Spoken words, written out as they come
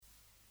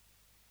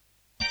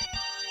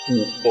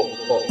Hello,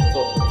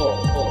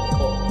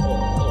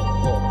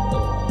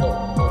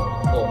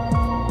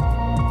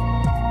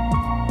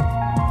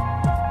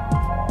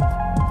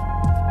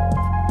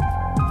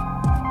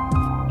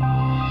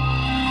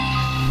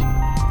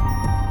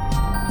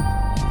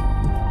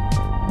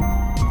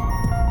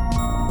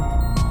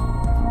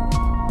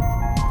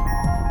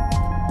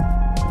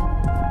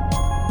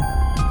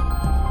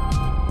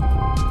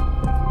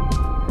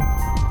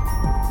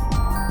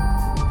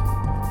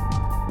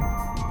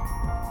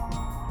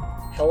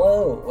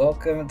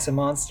 welcome to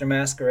Monster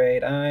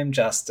Masquerade. I'm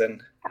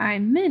Justin,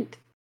 I'm Mint.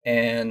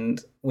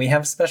 and we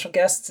have a special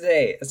guest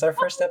today. It's our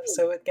first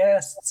episode with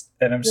guests,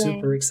 and I'm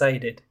super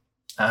excited.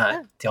 Do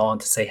y'all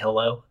want to say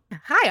hello?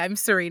 Hi, I'm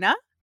Serena.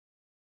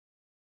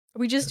 Are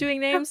we just doing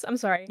names? I'm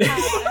sorry.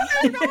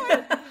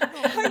 I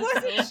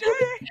wasn't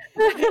sure.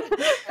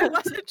 I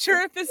wasn't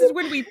sure if this is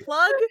when we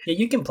plug. Yeah,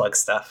 you can plug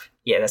stuff.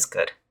 Yeah, that's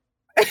good.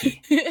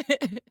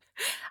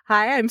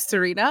 Hi, I'm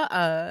Serena.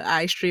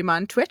 I stream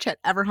on Twitch at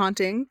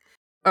Everhaunting.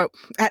 Oh,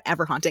 at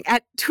Everhaunting.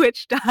 At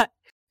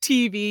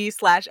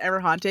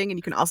twitch.tv/Everhaunting. And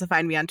you can also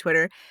find me on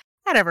Twitter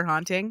at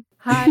Everhaunting.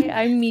 Hi,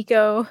 I'm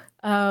Miko.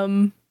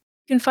 You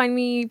can find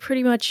me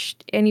pretty much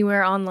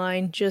anywhere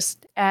online,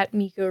 just at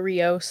Miko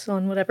Rios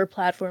on whatever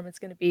platform it's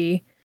going to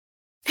be.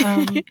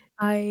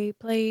 I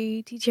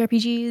play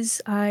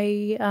TTRPGs.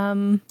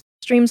 I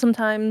stream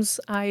sometimes.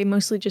 I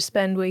mostly just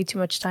spend way too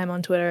much time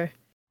on Twitter.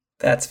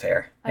 That's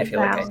fair. I feel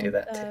like I do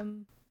that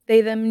too.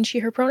 They, them, and she,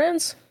 her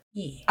pronouns.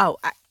 Yeah. Oh,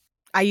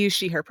 I use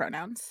she, her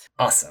pronouns.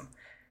 Awesome.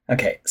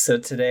 Okay, so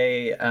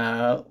today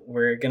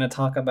we're going to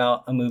talk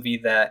about a movie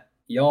that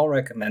y'all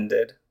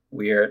recommended.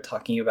 We're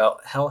talking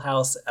about Hell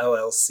House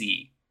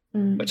LLC,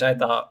 which I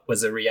thought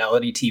was a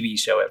reality TV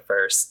show at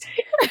first.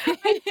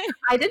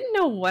 I didn't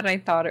know what I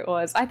thought it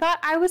was. I thought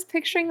I was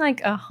picturing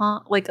like a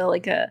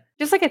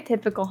just like a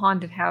typical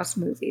haunted house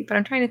movie, but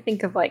I'm trying to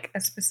think of like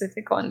a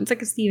specific one. It's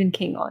like a Stephen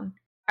King one.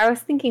 I was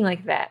thinking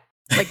like that.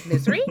 Like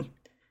Misery?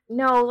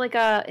 No,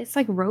 it's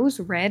like Rose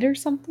Red or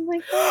something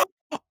like that.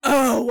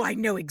 Oh, I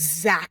know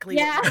exactly.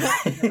 Yeah,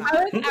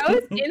 I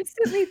was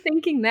instantly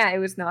thinking that. It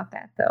was not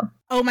that though.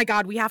 Oh my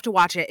god, we have to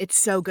watch it. It's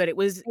so good. It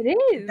is.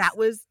 That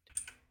was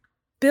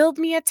Build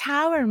Me a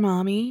Tower,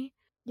 Mommy.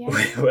 Yeah.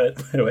 Wait,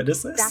 what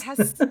is this? That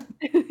has.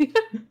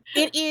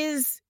 It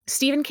is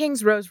Stephen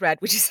King's Rose Red,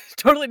 which is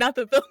totally not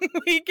the film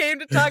we came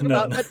to talk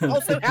about, but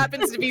also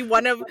happens to be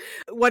one of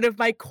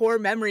my core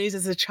memories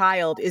as a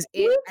child. Is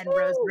it and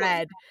Rose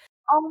Red?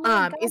 Oh my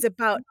God. Is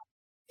about.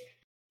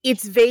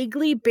 It's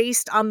vaguely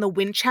based on the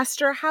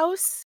Winchester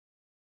house.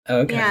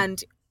 Okay.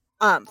 And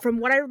from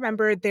what I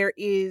remember, there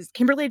is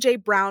Kimberly J.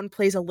 Brown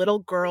plays a little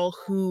girl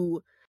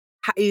who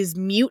is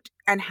mute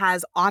and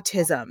has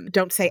autism.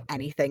 Don't say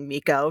anything,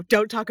 Miko.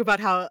 Don't talk about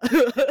how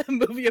a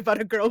movie about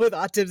a girl with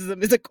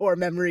autism is a core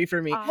memory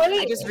for me.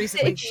 Wait, I just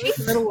recently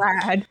little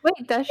lad.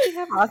 Wait, does she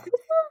have autism?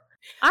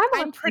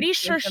 I'm pretty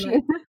sure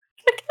she.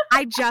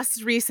 I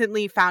just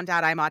recently found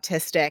out I'm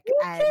autistic,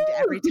 and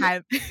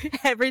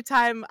every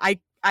time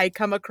I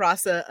come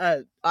across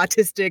a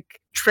autistic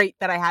trait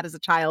that I had as a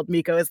child,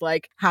 Miko is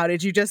like, "How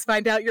did you just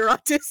find out you're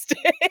autistic?"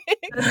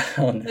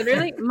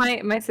 Literally,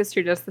 my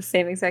sister does the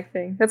same exact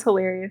thing. That's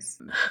hilarious.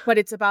 But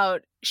it's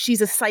about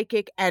she's a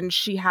psychic and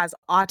she has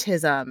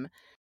autism,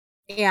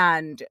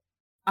 and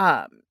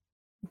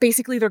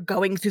basically they're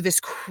going through this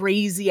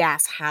crazy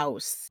ass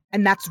house,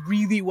 and that's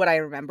really what I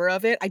remember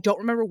of it. I don't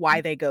remember why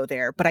they go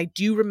there, but I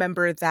do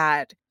remember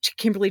that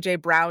Kimberly J.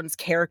 Brown's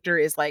character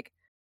is like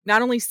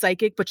not only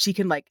psychic, but she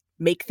can like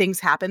make things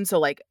happen. So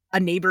like a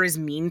neighbor is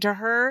mean to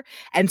her,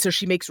 and so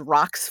she makes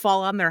rocks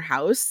fall on their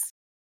house.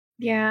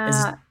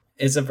 Yeah.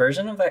 Is a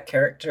version of that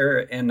character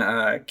in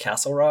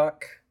Castle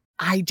Rock?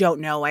 I don't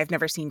know. I've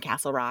never seen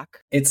Castle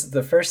Rock. It's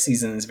the first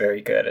season is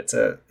very good. It's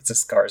a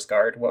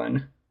Skarsgård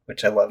one,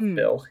 which I love.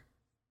 Bill,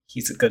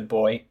 he's a good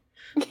boy.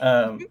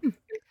 No,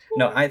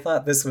 I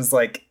thought this was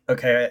like,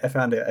 okay, I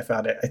found it.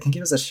 I think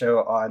it was a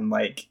show on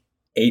like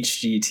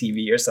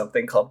HGTV or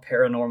something called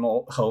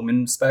Paranormal Home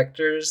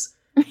Inspectors.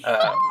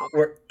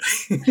 Where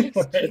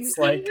it's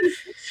like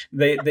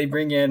they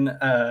bring in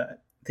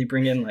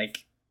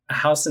like a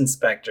house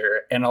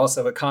inspector and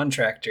also a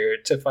contractor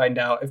to find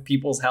out if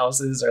people's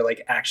houses are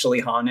like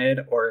actually haunted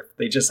or if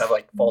they just have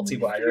like faulty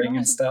wiring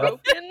and stuff.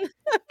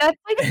 That's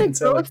like the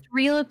ghost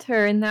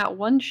realtor in that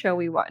one show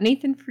we watched,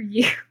 Nathan For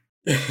You.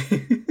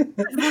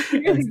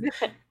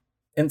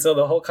 And so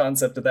the whole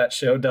concept of that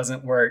show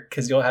doesn't work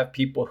because you'll have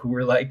people who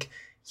are like,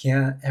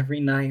 yeah,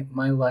 every night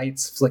my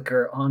lights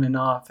flicker on and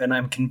off and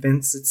I'm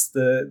convinced it's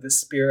the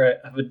spirit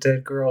of a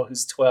dead girl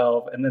who's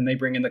 12. And then they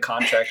bring in the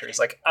contractor. It's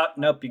like, oh,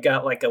 nope, you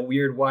got like a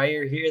weird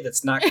wire here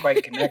that's not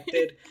quite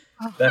connected.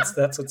 That's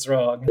what's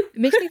wrong. It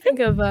makes me think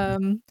of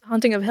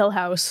Haunting of Hill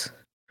House.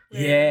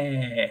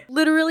 Yeah.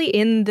 Literally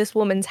in this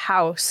woman's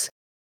house.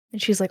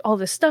 And she's like, all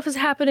this stuff is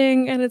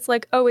happening. And it's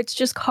like, oh, it's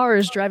just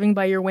cars driving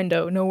by your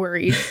window. No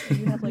worries. And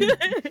you have like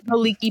a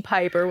leaky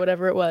pipe or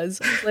whatever it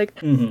was. It's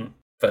like,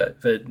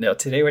 But no,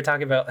 today we're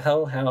talking about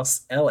Hell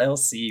House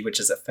LLC, which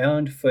is a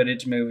found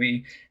footage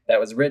movie that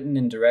was written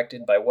and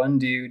directed by one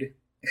dude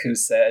who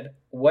said,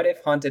 "What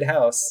if Haunted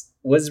House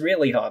was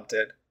really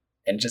haunted?"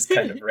 and just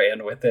kind of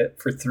ran with it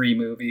for 3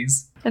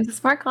 movies. It's a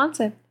smart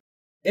concept.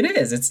 It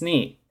is. It's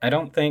neat. I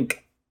don't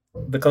think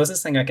the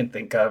closest thing I can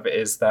think of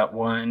is that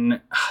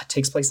one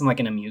takes place in like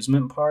an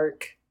amusement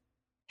park.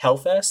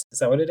 Hellfest? Is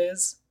that what it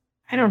is?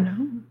 I don't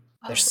know.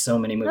 There's so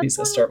many movies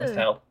that start with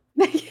hell.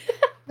 I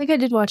think I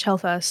did watch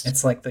Hellfest.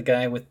 It's like the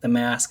guy with the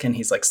mask and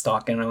he's like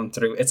stalking them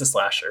through. It's a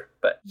slasher,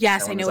 but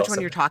yes, I know which one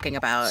you're talking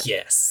about.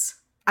 Yes.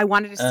 I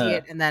wanted to see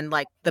it, and then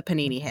like the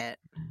panini hit.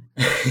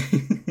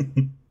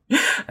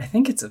 I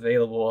think it's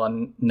available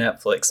on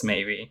Netflix,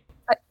 maybe.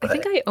 I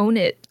think I own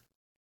it.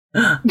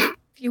 If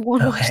you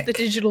want to watch the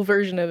digital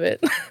version of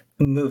it.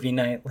 Movie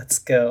night, let's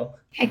go.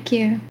 Heck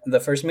yeah. The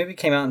first movie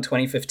came out in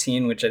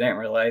 2015, which I didn't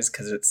realize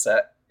because it's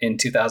set in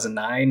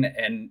 2009,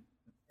 and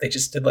they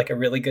just did like a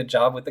really good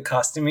job with the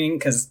costuming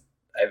because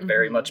I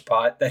very much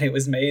bought that it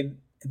was made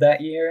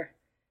that year.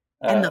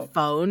 And the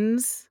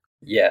phones.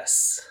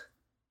 Yes.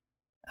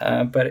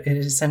 But it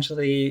is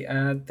essentially,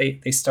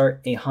 they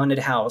start a haunted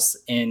house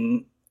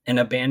in an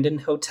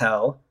abandoned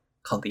hotel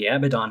called the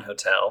Abaddon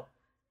Hotel,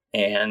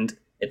 and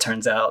it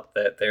turns out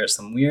that there's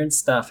some weird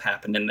stuff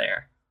happening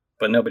there,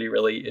 but nobody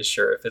really is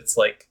sure if it's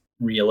like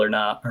real or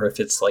not, or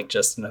if it's like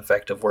just an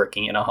effect of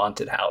working in a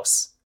haunted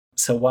house.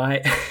 So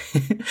why?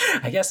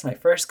 I guess my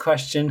first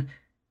question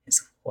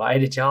is, why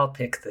did y'all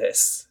pick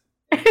this?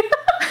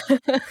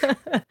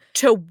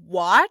 To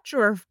watch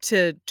or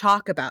to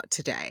talk about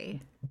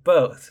today?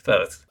 Both.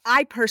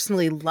 I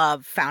personally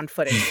love found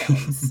footage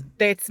films.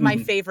 It's my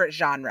favorite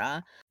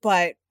genre,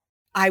 but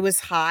I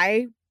was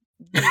high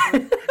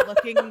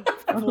looking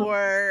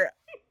for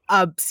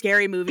a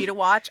scary movie to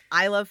watch.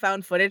 I love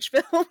found footage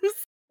films.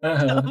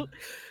 So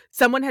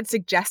someone had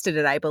suggested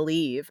it, I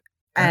believe.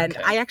 And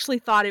I actually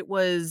thought it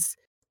was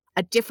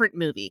a different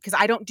movie because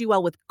I don't do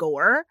well with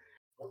gore.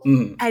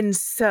 And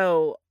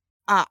so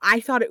I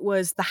thought it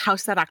was The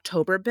House That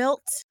October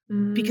Built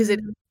because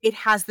it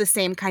has the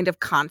same kind of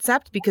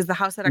concept, because The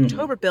House That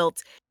October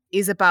Built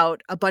is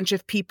about a bunch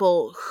of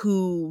people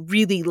who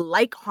really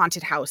like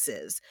haunted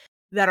houses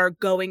that are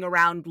going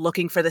around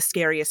looking for the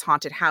scariest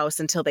haunted house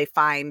until they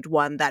find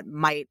one that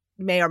may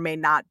or may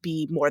not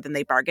be more than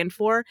they bargained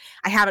for.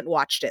 I haven't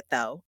watched it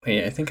though.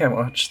 Wait, I think I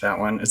watched that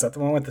one. Is that the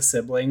one with the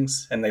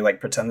siblings and they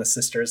like pretend the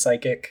sister is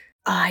psychic?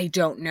 I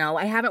don't know.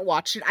 I haven't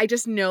watched it. I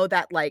just know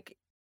that like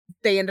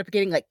they end up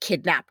getting like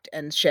kidnapped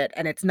and shit,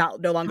 and it's no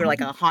longer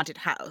like a haunted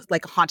house,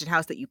 like a haunted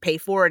house that you pay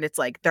for, and it's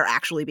like they're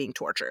actually being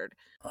tortured.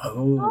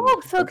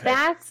 So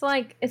that's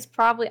like, it's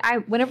probably,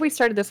 whenever we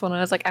started this one,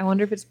 I was like, I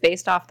wonder if it's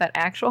based off that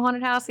actual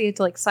haunted house that you had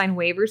to like sign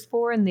waivers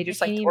for, and they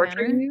just like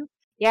torture you.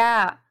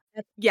 Yeah.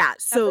 Yeah,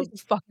 so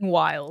it's fucking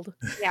wild.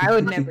 Yeah, I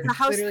would never. The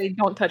house, literally,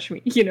 don't touch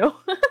me, you know?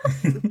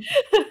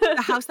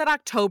 The House That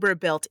October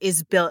Built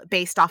is built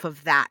based off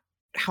of that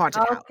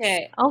haunted house.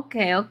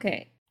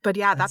 Okay. But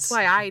yeah, that's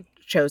why I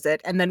chose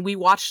it. And then we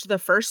watched the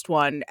first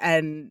one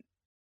and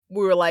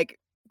we were like,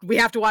 we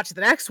have to watch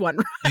the next one,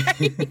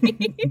 right?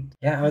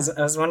 Yeah, I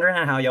was wondering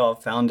how y'all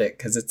found it,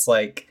 because it's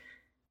like,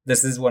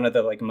 this is one of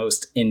the like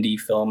most indie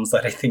films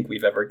that I think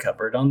we've ever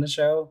covered on the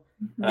show.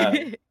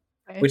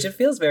 Which it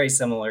feels very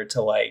similar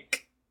to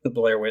like the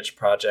Blair Witch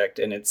Project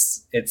in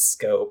its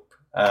scope,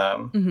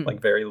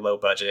 like very low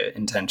budget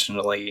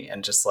intentionally,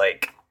 and just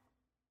like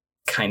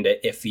kind of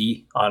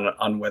iffy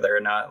on whether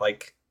or not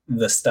like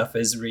the stuff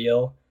is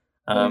real.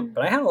 But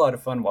I had a lot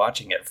of fun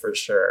watching it for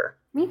sure.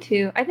 Me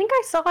too. I think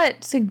I saw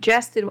it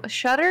suggested.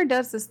 Shudder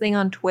does this thing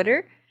on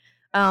Twitter,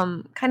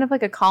 kind of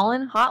like a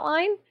call-in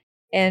hotline,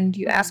 and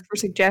you ask for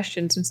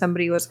suggestions, and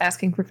somebody was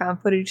asking for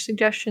found footage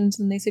suggestions,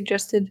 and they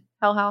suggested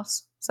Hell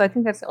House. So I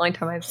think that's the only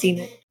time I've seen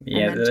it.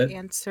 Yeah, and then to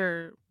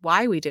answer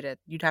why we did it,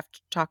 you'd have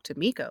to talk to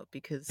Miko,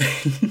 because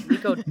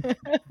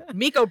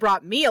Miko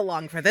brought me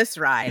along for this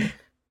ride.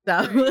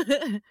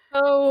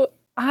 So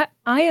I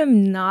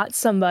am not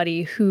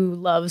somebody who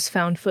loves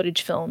found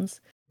footage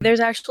films. There's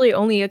actually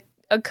only a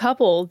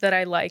couple that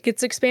I like.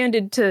 It's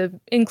expanded to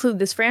include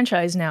this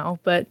franchise now,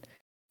 but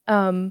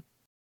I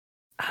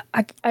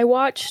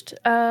watched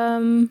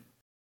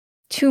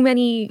too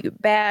many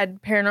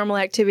bad Paranormal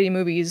Activity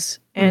movies,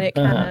 and it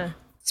kind of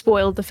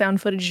spoiled the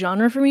found footage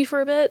genre for me for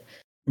a bit.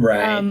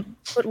 Right.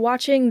 But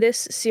watching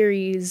this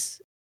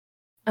series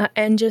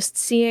and just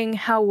seeing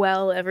how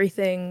well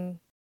everything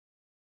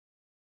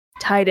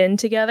tied in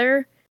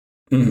together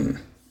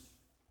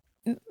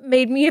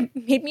made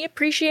me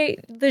appreciate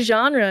the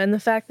genre and the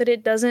fact that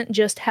it doesn't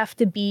just have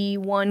to be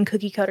one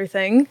cookie cutter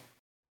thing.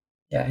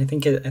 Yeah, I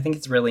think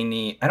it's really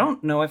neat. I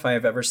don't know if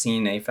I've ever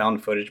seen a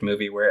found footage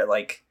movie where it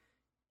like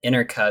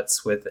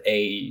intercuts with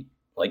a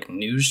like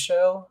news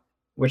show,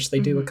 which they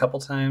do a couple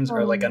times,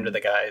 or like under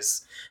the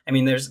guise. I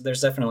mean, there's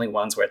definitely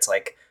ones where it's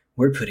like,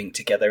 we're putting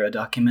together a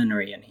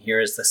documentary and here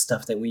is the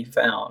stuff that we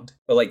found.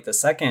 But like the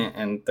second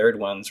and third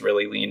ones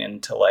really lean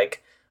into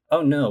like,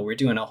 oh no, we're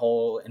doing a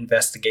whole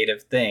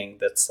investigative thing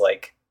that's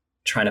like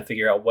trying to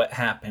figure out what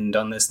happened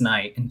on this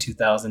night in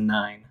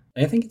 2009.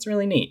 And I think it's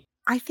really neat.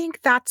 I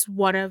think that's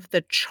one of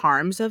the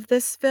charms of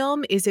this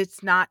film is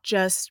it's not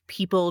just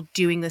people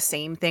doing the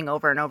same thing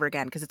over and over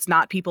again, because it's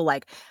not people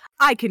like,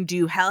 I can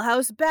do Hell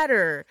House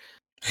better,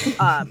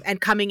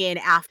 and coming in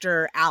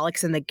after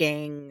Alex and the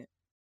gang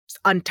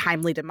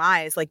untimely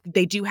demise. Like,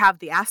 they do have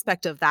the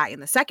aspect of that in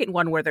the second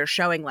one where they're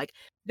showing like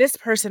this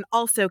person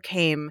also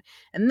came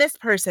and this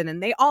person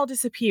and they all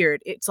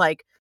disappeared. It's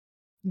like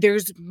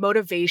there's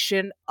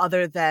motivation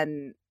other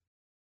than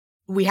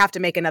we have to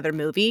make another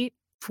movie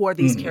for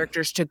these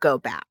characters to go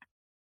back.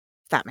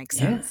 If that makes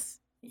sense.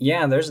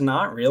 Yeah, there's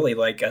not really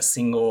like a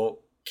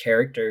single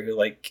character who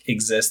like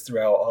exists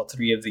throughout all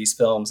three of these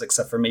films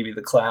except for maybe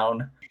the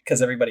clown,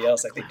 because everybody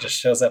else I think just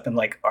shows up in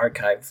like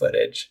archive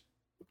footage.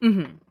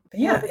 Mm-hmm.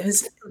 Yeah, it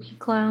was spooky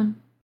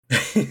clown.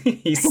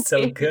 He's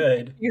so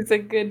good. He's a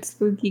good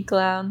spooky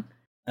clown.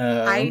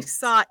 I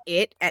saw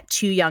it at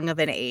too young of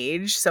an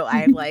age, so I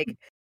have like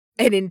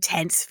an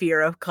intense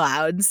fear of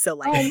clowns. So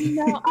like, oh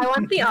no, I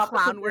want the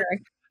clown work.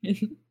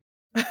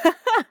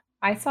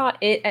 I saw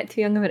it at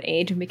too young of an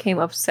age and became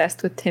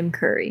obsessed with Tim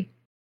Curry.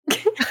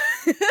 That's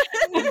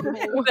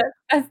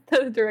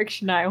the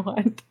direction I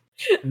want.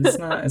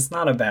 It's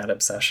not a bad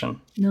obsession.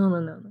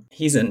 No.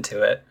 He's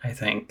into it, I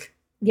think.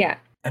 Yeah.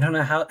 I don't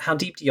know, how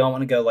deep do y'all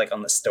want to go like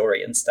on the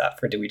story and stuff,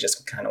 or do we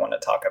just kind of want to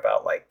talk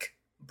about like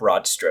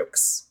broad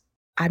strokes?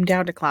 I'm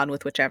down to clown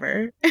with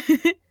whichever. I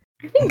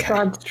think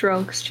broad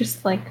strokes,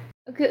 just like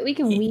okay, we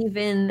can weave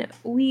in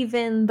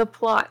the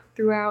plot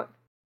throughout.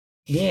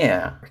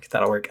 Yeah,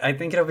 that'll work. I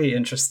think it'll be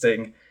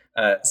interesting.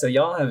 So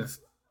y'all have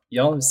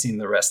seen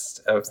the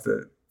rest of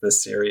the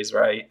series,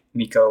 right?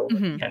 Miko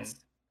and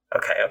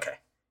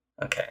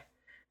okay.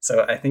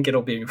 So I think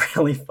it'll be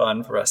really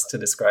fun for us to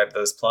describe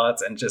those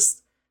plots and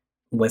just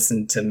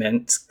listen to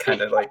Mint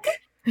kind of like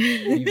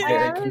be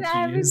very confused.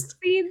 I haven't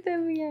seen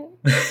them yet.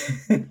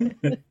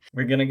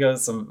 We're gonna go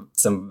some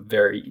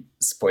very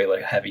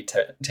spoiler heavy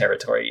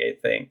territory, I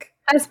think.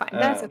 That's fine.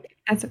 That's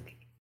okay.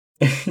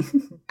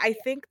 I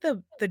think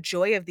the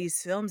joy of these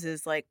films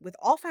is like with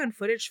all found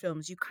footage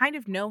films, you kind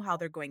of know how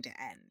they're going to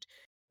end.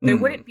 There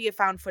wouldn't be a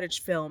found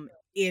footage film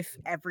if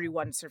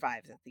everyone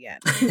survives at the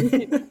end.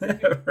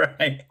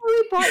 Right.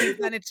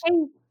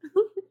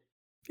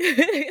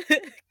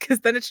 Because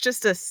then it's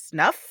just a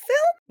snuff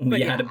film?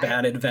 We had a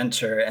bad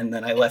adventure, and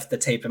then I left the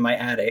tape in my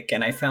attic,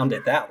 and I found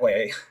it that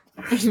way.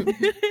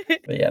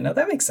 But yeah, no,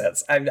 that makes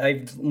sense.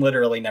 I've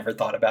literally never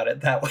thought about it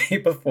that way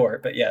before,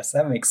 but yes,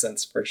 that makes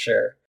sense for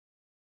sure.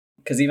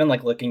 Because even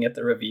like looking at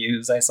the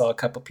reviews, I saw a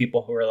couple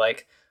people who were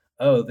like,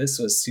 oh, this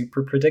was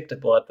super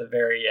predictable at the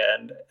very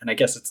end. And I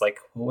guess it's like,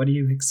 well, what do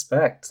you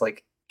expect?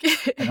 Like,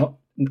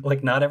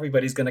 not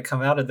everybody's going to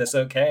come out of this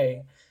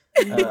okay.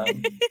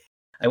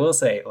 I will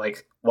say,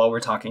 like, while we're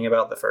talking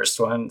about the first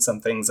one, some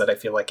things that I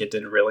feel like it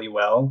did really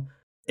well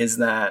is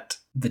that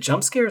the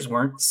jump scares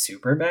weren't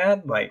super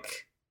bad.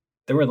 Like,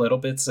 there were little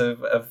bits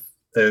of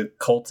the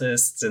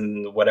cultists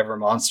and whatever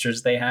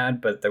monsters they had,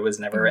 but there was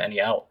never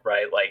any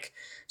outright, like,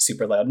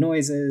 super loud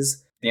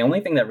noises. The only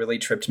thing that really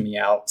tripped me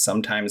out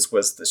sometimes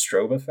was the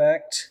strobe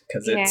effect,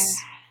 because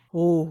it's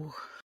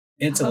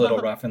a little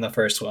rough in the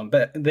first one,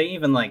 but they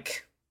even,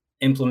 like,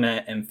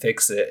 implement and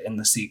fix it in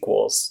the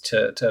sequels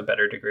to a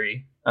better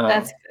degree.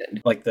 That's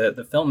good. Like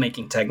the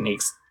filmmaking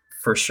techniques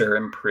for sure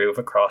improve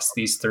across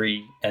these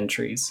three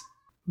entries.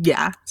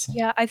 Yeah.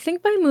 Yeah, I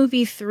think by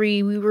movie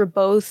 3 we were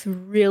both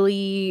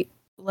really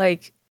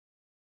like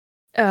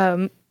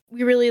we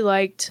really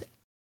liked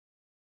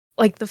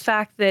like the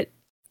fact that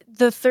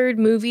the third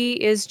movie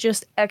is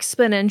just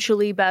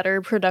exponentially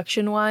better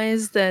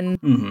production-wise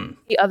than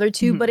the other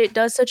two, but it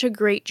does such a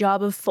great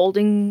job of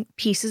folding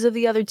pieces of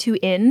the other two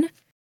in.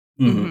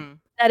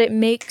 That it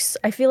makes,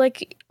 I feel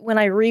like when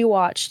I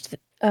rewatched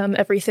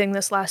everything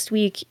this last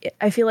week,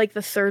 I feel like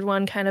the third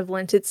one kind of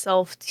lent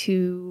itself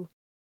to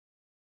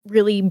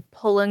really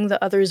pulling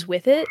the others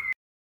with it.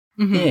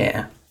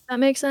 Yeah. That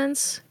makes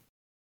sense?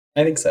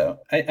 I think so.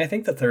 I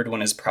think the third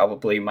one is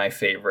probably my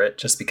favorite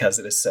just because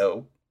it is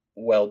so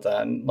well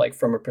done, like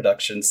from a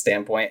production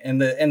standpoint,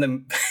 and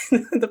the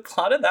the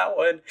plot of that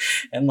one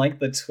and like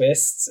the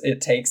twists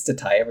it takes to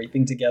tie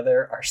everything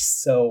together are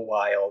so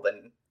wild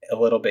and a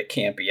little bit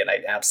campy, and I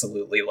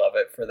absolutely love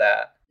it for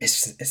that.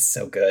 It's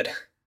so good.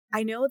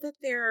 I know that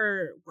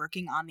they're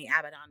working on the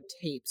Abaddon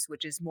tapes,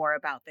 which is more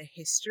about the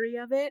history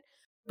of it,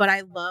 but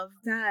I love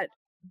that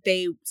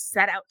they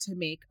set out to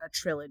make a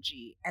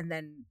trilogy and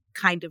then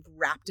kind of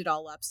wrapped it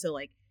all up. So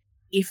like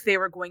if they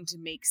were going to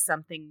make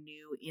something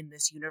new in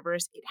this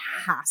universe, it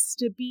has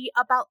to be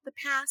about the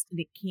past, and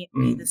it can't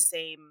be the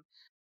same,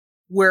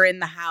 we're in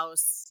the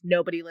house,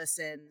 nobody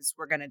listens,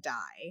 we're gonna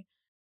die.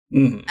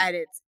 And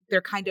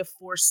they're kind of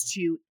forced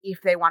to,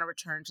 if they want to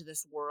return to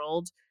this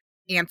world,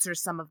 answer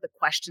some of the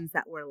questions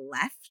that were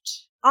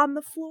left on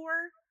the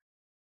floor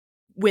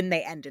when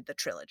they ended the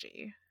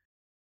trilogy.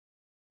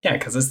 Yeah,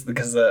 because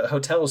the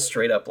hotel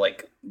straight up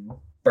like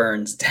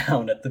burns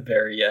down at the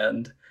very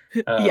end.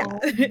 Which,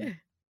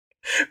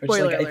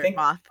 spoiler like, alert,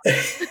 Moth.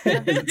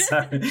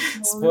 Sorry,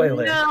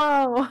 spoiler.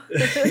 No.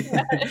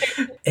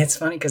 It's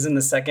funny because in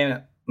the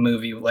second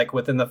movie, like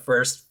within the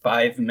first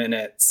 5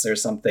 minutes or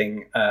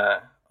something.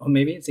 Well,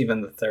 maybe it's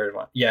even the third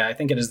one. Yeah, I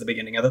think it is the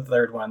beginning of the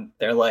third one.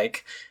 They're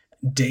like,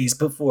 days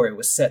before it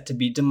was set to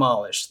be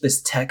demolished,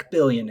 this tech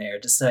billionaire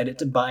decided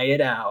to buy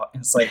it out.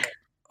 And it's like,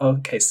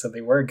 okay, so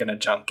they were gonna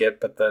junk it,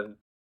 but then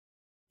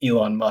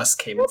Elon Musk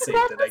came and saved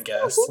it, I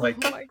guess.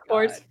 Like, of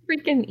course,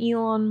 freaking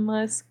Elon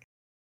Musk.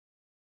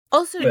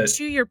 Also, But-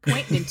 to your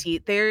point, Minty,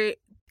 they're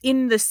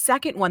in the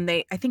second one.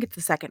 I think it's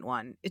the second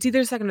one. It's either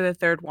the second or the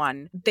third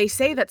one. They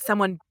say that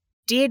someone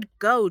did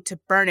go to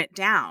burn it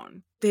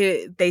down.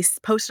 They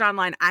posted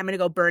online, "I'm going to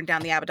go burn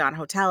down the Abaddon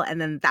Hotel," and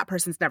then that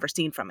person's never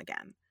seen from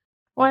again.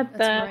 What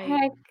That's the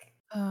right. heck?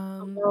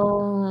 Um,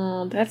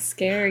 Oh, that's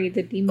scary.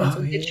 The demons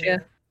will get yeah.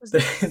 was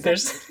that the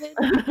There's second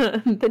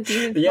kid? you. The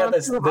demons. yeah,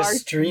 come through the our-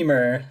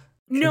 streamer.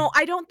 No,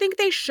 I don't think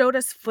they showed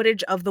us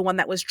footage of the one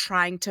that was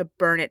trying to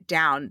burn it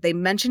down. They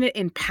mention it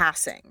in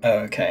passing. Oh,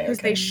 okay, Because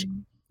okay.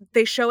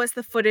 they show us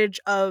the footage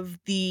of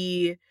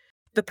the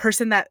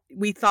person that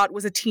we thought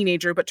was a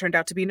teenager but turned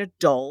out to be an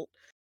adult.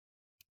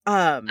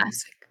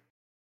 Classic.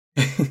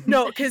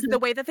 No, because the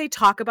way that they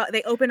talk about,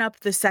 they open up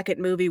the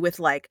second movie with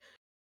like,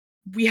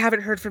 we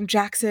haven't heard from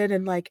Jackson,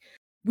 and like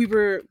we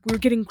were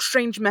getting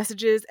strange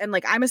messages, and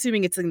like I'm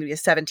assuming it's going to be a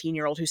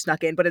 17-year-old who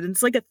snuck in, but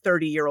it's like a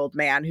 30-year-old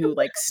man who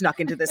like snuck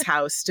into this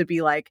house to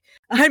be like,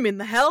 I'm in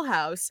the Hell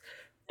House.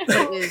 But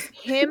it was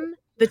him,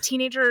 the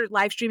teenager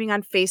live streaming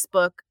on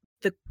Facebook,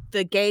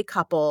 the gay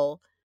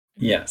couple,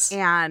 Yes.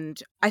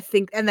 and I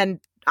think, and then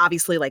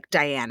obviously like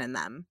Diane and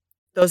them.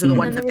 Those are the Mhm.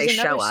 ones And that there they was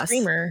another show us.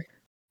 streamer.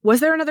 Was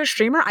there another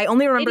streamer? I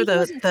only remember Maybe he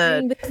wasn't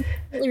streaming, but he was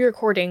definitely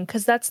recording,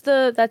 because that's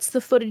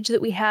the footage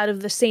that we had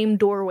of the same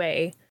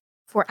doorway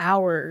for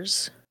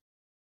hours.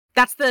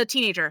 that's the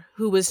teenager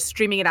who was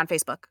streaming it on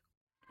Facebook.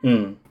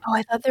 Hmm. Oh,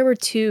 I thought there were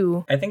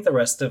two. I think the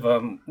rest of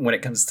them, when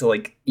it comes to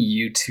like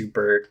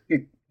YouTuber,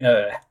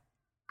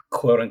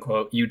 quote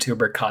unquote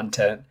YouTuber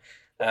content,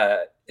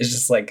 is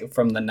just like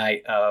from the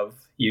night of,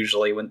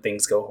 usually when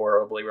things go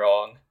horribly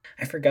wrong.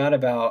 I forgot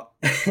about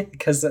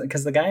because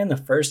the guy in the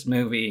first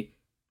movie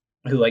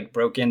who like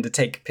broke in to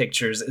take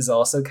pictures is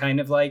also kind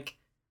of like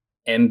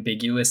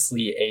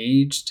ambiguously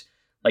aged.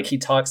 Like he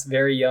talks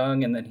very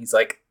young, and then he's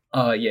like,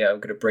 "Oh yeah, I'm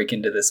gonna break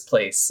into this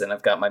place, and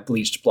I've got my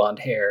bleached blonde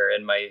hair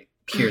and my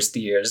pierced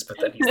ears," but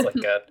then he's like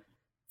a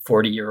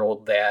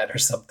 40-year-old dad or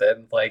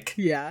something. Like,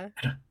 Yeah.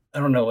 I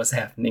don't know what's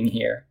happening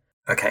here.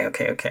 Okay.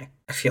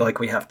 I feel like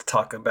we have to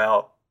talk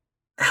about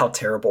how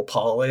terrible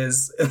Paul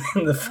is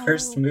in the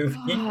first Oh, movie.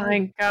 Oh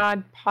my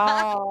god,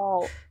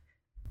 Paul.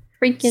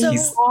 Freaking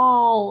So-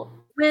 Paul.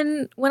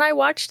 When I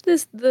watched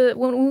this,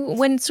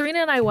 when Serena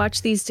and I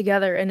watched these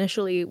together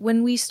initially,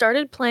 when we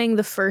started playing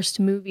the first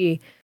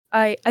movie,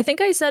 I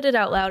think I said it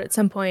out loud at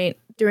some point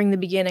during the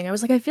beginning. I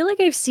was like, I feel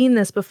like I've seen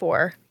this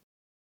before.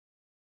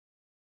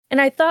 And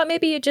I thought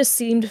maybe it just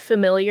seemed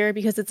familiar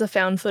because it's a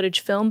found footage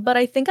film, but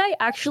I think I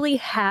actually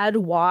had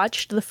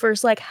watched the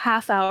first like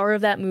half hour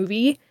of that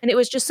movie, and it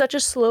was just such a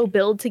slow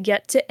build to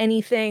get to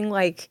anything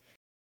like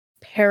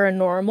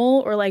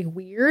paranormal or like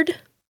weird.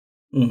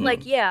 Mhm.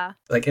 Like, yeah,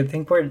 Like I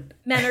think we're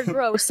men are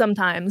gross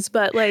sometimes,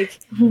 but like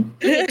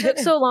it took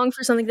so long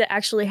for something that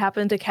actually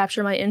happened to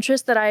capture my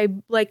interest that I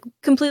like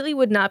completely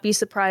would not be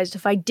surprised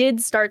if I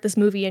did start this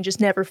movie and just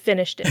never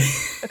finished it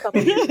a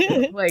couple years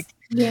ago. Like,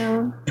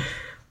 Yeah.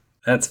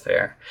 That's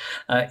fair.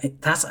 I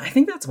think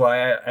that's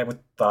why I would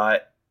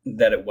thought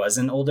that it was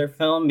an older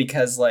film,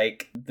 because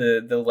like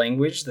the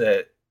language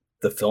that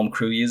the film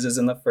crew uses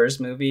in the first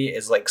movie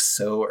is like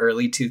so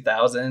early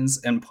 2000s,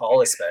 and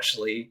Paul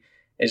especially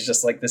is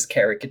just like this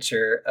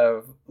caricature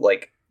of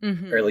like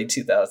Mhm. early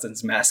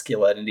 2000s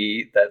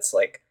masculinity that's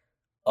like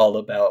all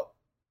about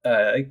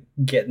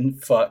getting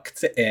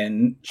fucked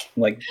and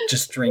like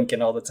just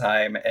drinking all the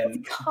time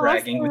and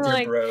bragging with your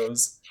Like-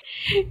 bros.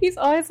 He's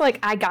always like,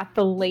 I got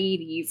the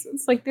ladies.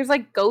 It's like there's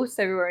like ghosts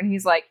everywhere, and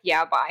he's like,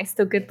 yeah, but I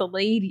still get the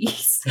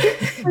ladies.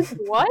 Like,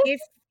 what? If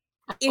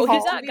oh, he Paul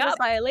got was- got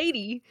by a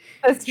lady.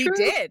 That's he true.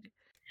 did.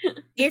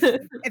 If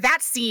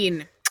that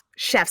scene,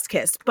 chef's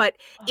kiss. But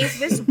if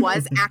this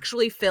was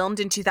actually filmed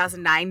in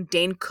 2009,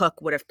 Dane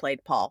Cook would have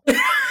played Paul.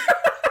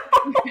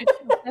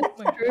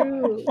 That's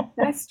true.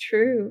 That's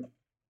true.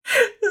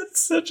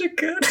 That's such a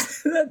good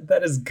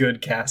that is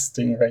good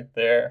casting right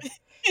there.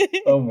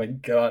 Oh my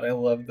god, I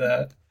love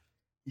that.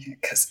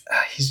 Because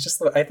he's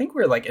just, I think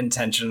we're like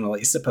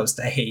intentionally supposed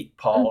to hate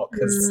Paul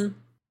because Mhm.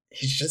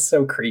 he's just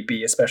so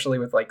creepy, especially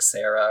with like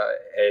Sarah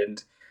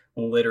and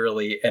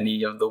literally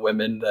any of the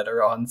women that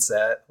are on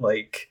set.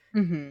 Like,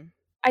 Mm-hmm.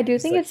 I do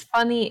It's think like- it's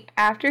funny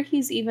after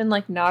he's even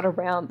like not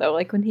around though.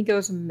 Like when he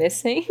goes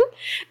missing,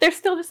 they're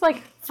still just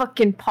like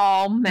fucking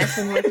Paul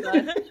messing with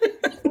us.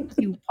 Fuck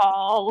you,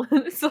 Paul.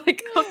 It's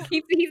like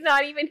okay, he's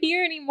not even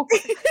here anymore.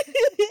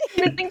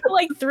 I think for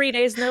like 3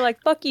 days, and they're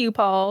like, "Fuck you,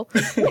 Paul."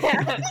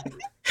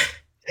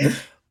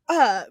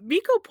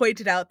 Miko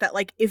pointed out that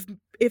like if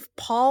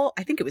Paul,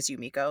 I think it was you,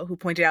 Miko, who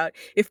pointed out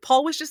if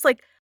Paul was just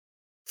like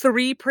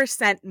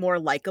 3% more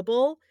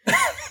likable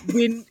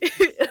when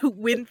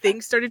when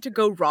things started to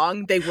go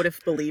wrong, they would have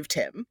believed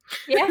him.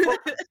 Yeah.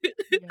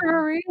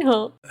 For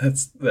real.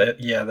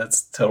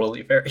 That's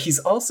totally fair. He's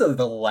also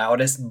the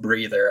loudest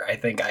breather I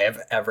think I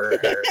have ever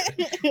heard.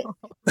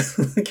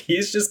 Like,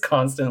 he's just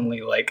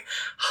constantly like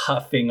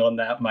huffing on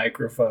that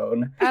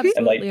microphone.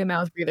 Absolutely a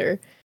mouth breather.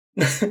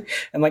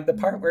 And like the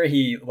part where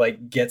he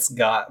like gets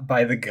got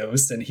by the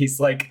ghost and he's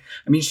like,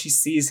 I mean, she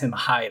sees him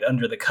hide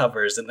under the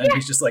covers and then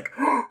he's just like,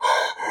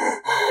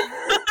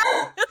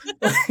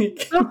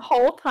 like, The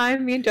whole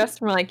time, me and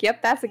Justin were like,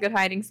 "Yep, that's a good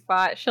hiding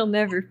spot. She'll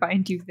never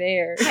find you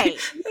there." Hey,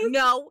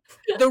 no.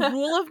 The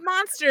rule of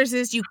monsters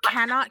is you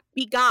cannot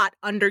be got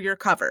under your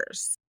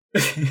covers.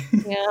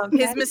 Yeah,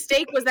 His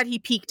mistake was that he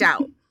peeked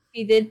out.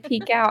 he did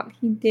peek out.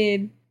 He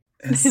did.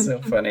 it's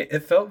so funny.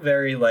 It felt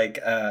very like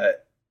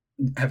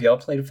have y'all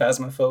played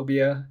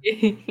Phasmophobia?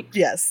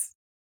 Yes.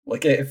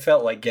 Like it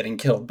felt like getting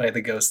killed by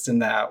the ghost in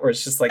that, where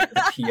it's just like the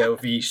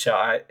POV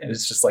shot and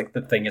it's just like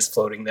the thing is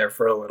floating there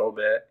for a little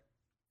bit.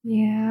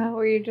 Yeah,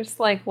 where you're just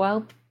like,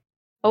 well,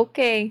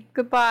 okay,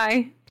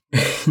 goodbye.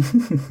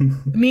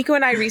 Miko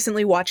and I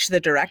recently watched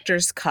the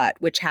director's cut,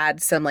 which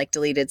had some like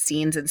deleted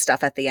scenes and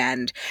stuff at the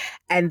end.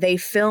 And they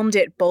filmed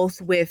it both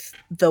with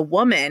the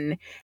woman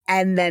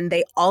and then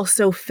they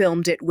also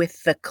filmed it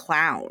with the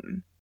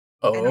clown.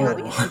 And how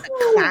they had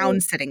the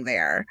clown sitting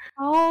there.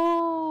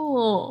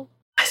 Oh.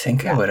 I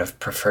think I would have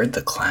preferred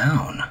the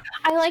clown.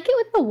 I like it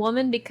with the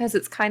woman because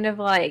it's kind of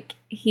like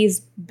he's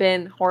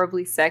been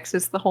horribly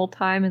sexist the whole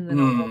time and then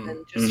a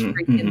woman just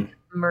freaking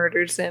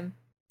murders him.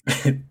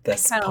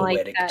 That's Kind of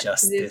poetic like that.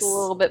 justice. It is a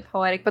little bit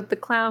poetic, but the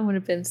clown would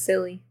have been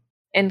silly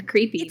and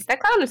creepy. That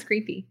clown is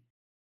creepy.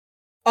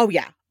 Oh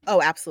yeah.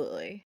 Oh,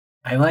 absolutely.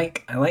 I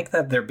like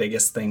that their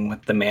biggest thing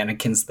with the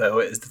mannequins though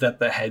is that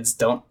the heads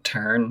don't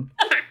turn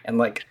and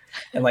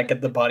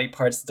the body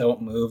parts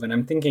don't move, and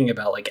I'm thinking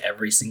about like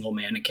every single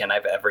mannequin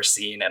I've ever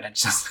seen, and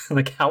it's just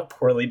like how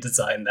poorly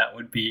designed that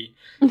would be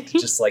to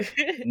just like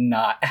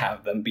not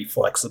have them be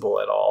flexible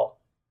at all.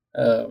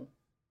 But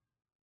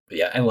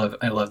yeah, I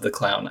love the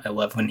clown. I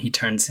love when he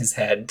turns his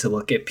head to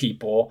look at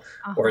people,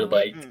 or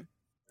like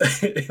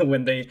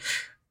when they.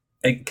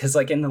 Because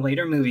like in the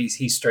later movies,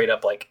 he straight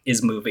up like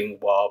is moving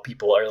while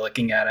people are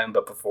looking at him,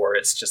 but before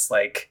it's just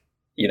like,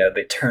 you know,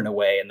 they turn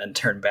away and then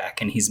turn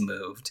back and he's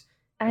moved.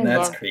 And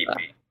that's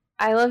creepy.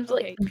 I loved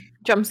like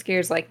jump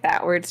scares like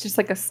that where it's just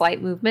like a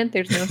slight movement.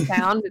 There's no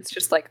sound. It's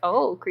just like,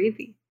 oh,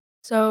 creepy.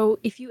 So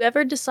if you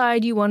ever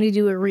decide you want to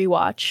do a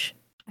rewatch,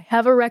 I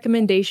have a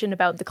recommendation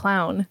about the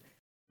clown.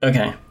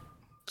 Okay.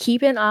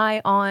 Keep an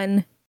eye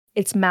on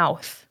its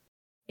mouth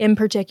in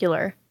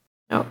particular.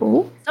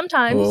 Oh.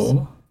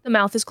 Sometimes the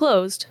mouth is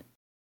closed.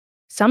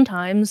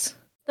 Sometimes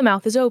the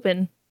mouth is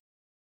open.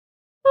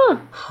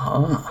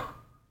 Huh.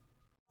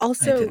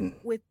 Also,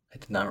 I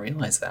did not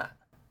realize that.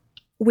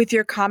 With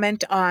your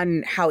comment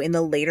on how in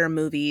the later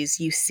movies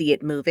you see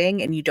it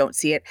moving and you don't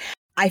see it,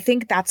 I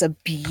think that's a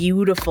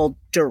beautiful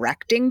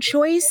directing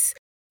choice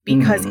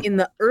because in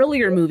the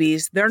earlier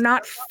movies, they're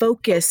not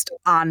focused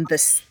on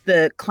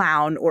the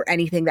clown or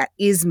anything that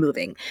is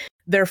moving.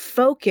 They're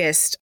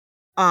focused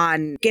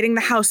on getting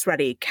the house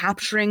ready,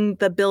 capturing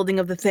the building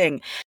of the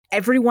thing.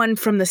 Everyone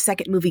from the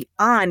second movie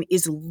on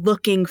is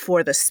looking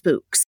for the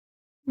spooks.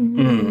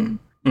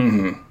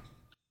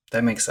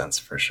 That makes sense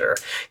for sure.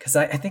 Because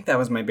I think that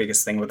was my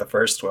biggest thing with the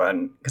first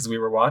one, because we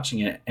were watching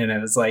it and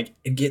it was like,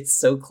 it gets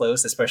so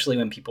close, especially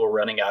when people are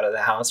running out of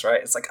the house,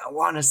 right? It's like, I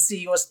want to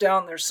see what's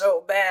down there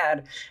so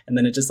bad. And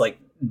then it just like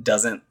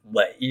doesn't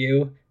let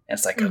you. And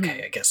it's like,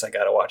 okay, I guess I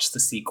got to watch the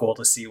sequel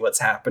to see what's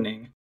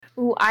happening.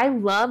 Ooh, I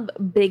love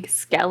Big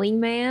Skelly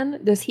Man.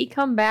 Does he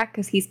come back?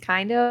 Because he's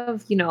kind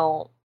of, you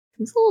know,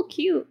 he's a little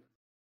cute.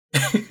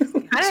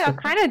 I'm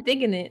kind of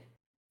digging it.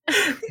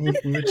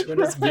 Which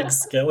one is Big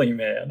Skelly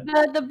Man?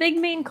 The big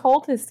main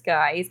cultist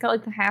guy. He's got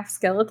like the half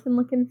skeleton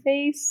looking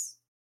face.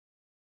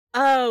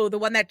 Oh, the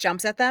one that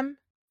jumps at them?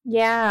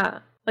 Yeah,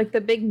 like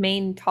the big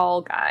main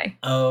tall guy.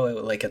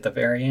 Oh, like at the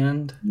very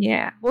end?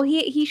 Yeah. Well,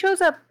 he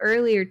shows up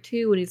earlier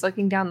too when he's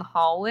looking down the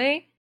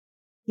hallway.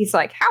 He's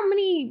like, how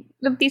many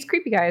of these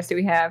creepy guys do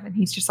we have? And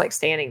he's just like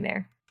standing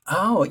there.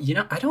 Oh, you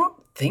know, I don't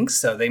think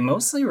so. They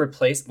mostly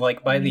replaced,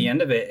 like by the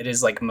end of it, it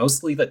is like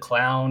mostly the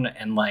clown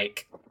and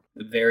like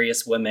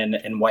various women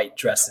in white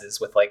dresses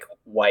with like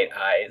white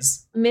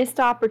eyes. Missed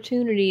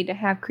opportunity to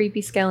have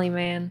creepy Skelly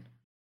Man.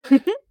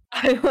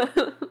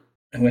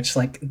 Which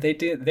like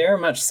they're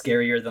much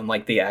scarier than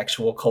like the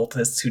actual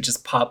cultists who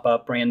just pop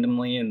up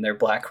randomly in their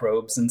black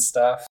robes and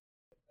stuff.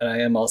 And I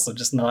am also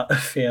just not a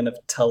fan of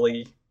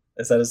Tully.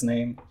 Is that his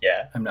name?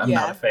 Yeah, I'm not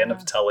a fan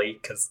of Tully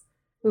because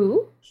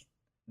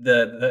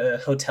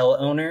the hotel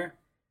owner.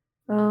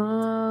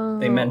 Oh.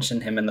 They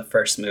mention him in the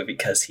first movie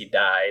because he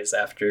dies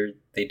after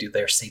they do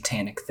their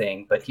satanic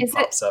thing, but he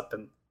pops up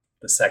in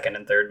the second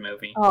and third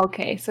movie. Oh,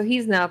 okay, so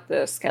he's not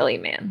the Skelly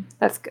Man.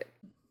 That's good.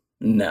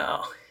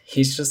 No,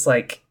 he's just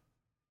like,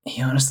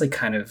 he honestly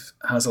kind of,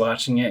 I was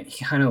watching it,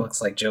 he kind of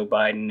looks like Joe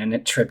Biden, and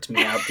it tripped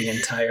me out the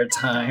entire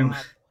time.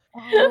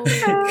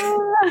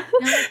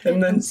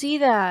 And then see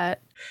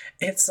that.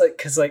 It's like,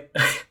 because like,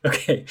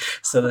 okay,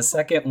 so the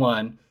second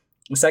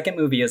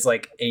movie is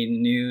like a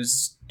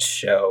news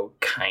show,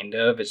 kind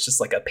of. It's just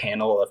like a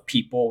panel of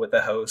people with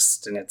a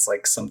host, and it's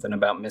like something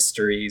about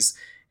mysteries.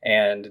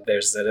 And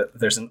there's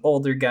an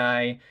older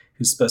guy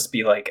who's supposed to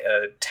be like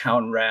a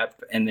town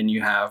rep, and then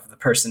you have the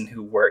person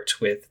who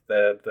worked with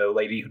the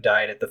lady who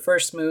died at the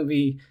first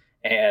movie,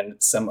 and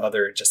some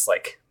other just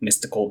like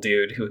mystical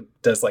dude who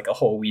does like a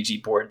whole Ouija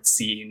board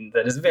scene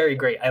that is very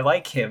great. I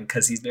like him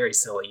because he's very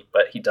silly,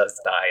 but he does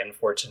die,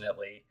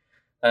 unfortunately.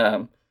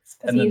 And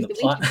then the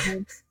plot,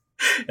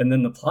 and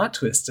then the plot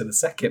twist to the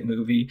second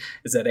movie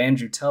is that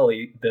Andrew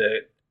Tully,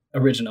 the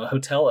original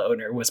hotel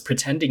owner, was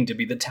pretending to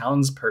be the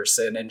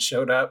townsperson and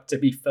showed up to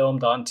be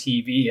filmed on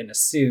TV in a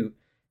suit.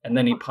 And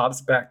then he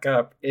pops back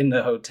up in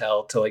the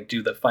hotel to like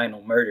do the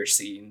final murder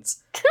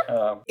scenes.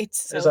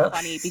 It's so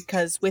funny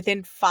because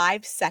within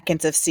 5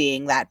 seconds of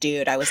seeing that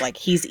dude, I was like,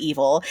 he's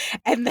evil.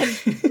 And then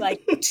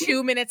like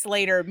 2 minutes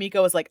later,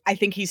 Miko was like, I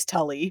think he's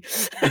Tully.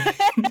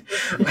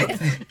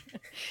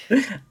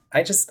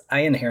 I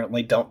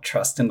inherently don't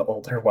trust an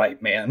older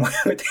white man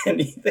with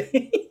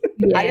anything.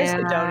 Yeah. I just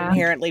don't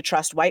inherently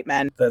trust white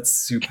men. That's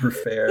super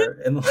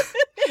fair. And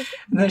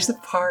there's a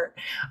part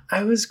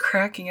I was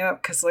cracking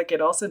up because like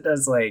it also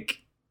does like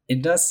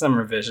it does some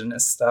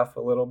revisionist stuff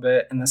a little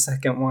bit in the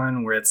second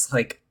one where it's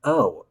like,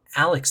 oh,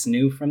 Alex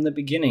knew from the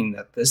beginning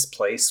that this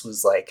place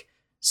was like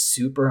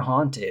super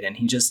haunted and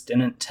he just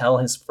didn't tell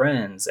his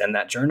friends, and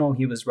that journal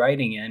he was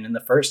writing in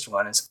the first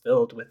one is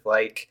filled with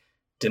like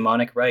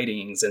demonic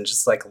writings and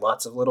just like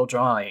lots of little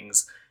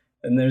drawings.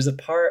 And there's a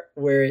part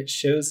where it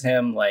shows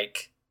him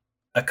like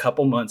a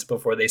couple months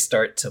before they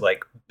start to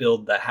like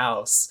build the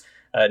house,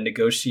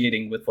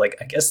 negotiating with like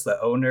I guess the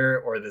owner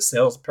or the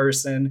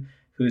salesperson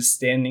who's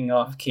standing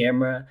off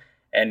camera,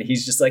 and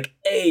he's just like,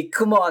 hey,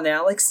 come on,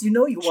 Alex, you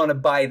know you want to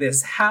buy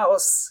this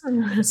house.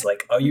 It's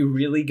like, are you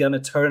really gonna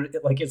turn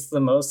it? Like it's the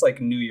most like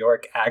New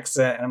York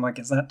accent, and I'm like,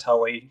 is that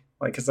Tully?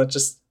 Like is that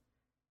just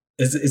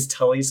is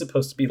Tully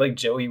supposed to be like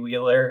Joey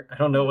Wheeler? I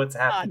don't know what's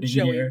happening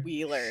Joey here.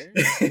 Wheeler.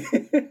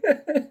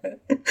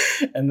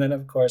 And then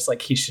of course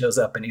like he shows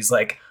up and he's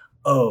like,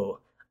 oh,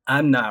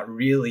 I'm not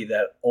really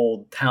that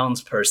old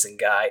townsperson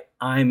guy.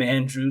 I'm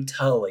Andrew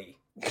Tully.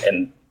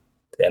 And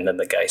then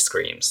the guy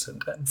screams.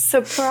 And then...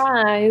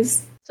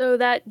 Surprise! So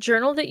that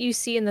journal that you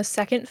see in the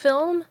second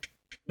film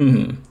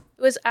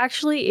was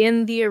actually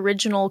in the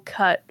original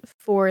cut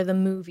for the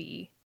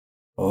movie.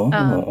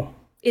 Oh.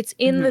 It's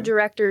in the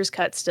director's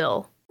cut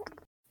still.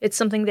 It's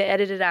something they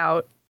edited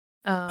out.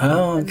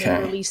 And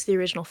then released the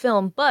original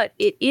film, but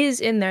it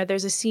is in there.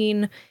 There's a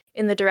scene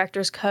in the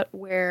director's cut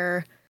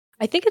where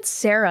I think it's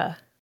Sarah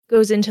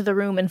goes into the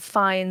room and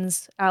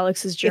finds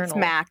Alex's journal. It's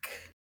Mac.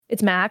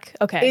 It's Mac?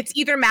 Okay. It's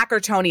either Mac or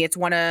Tony. It's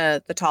one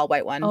of the tall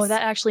white ones. Oh,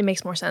 that actually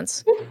makes more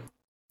sense.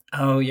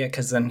 Oh, yeah,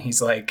 because then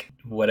he's like,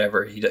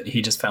 whatever,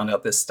 he just found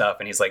out this stuff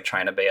and he's like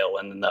trying to bail,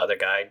 and then the other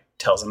guy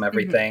tells him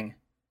everything.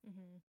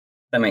 Mm-hmm.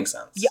 That makes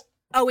sense. Yeah.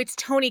 Oh, it's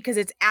Tony because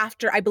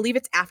I believe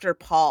it's after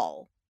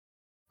Paul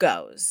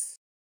goes.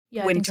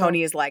 Yeah. When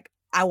Tony is like,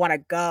 I want to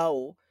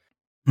go.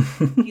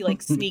 He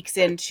like sneaks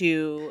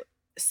into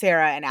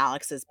Sarah and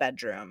Alex's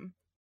bedroom.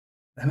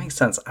 That makes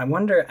sense. I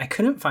wonder, I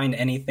couldn't find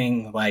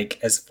anything like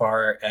as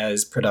far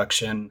as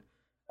production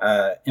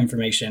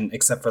information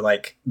except for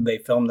like they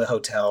filmed the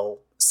hotel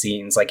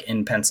scenes like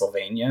in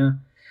Pennsylvania,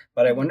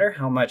 but I wonder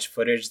how much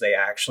footage they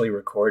actually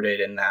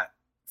recorded in that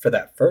for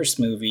that first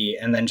movie,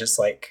 and then just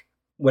like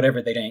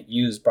whatever they didn't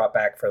use brought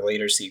back for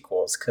later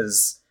sequels,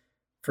 because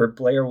for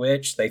Blair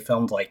Witch they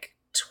filmed like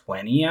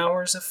 20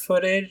 hours of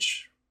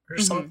footage or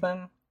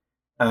something.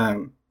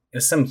 It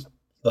was some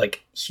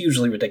like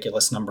hugely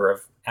ridiculous number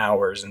of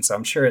hours, and so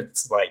I'm sure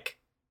it's like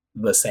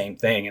the same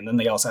thing. And then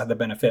they also had the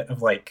benefit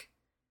of like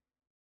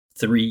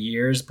 3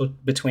 years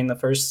between the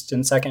first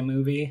and second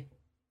movie.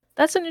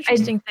 That's an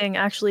interesting thing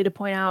actually to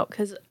point out,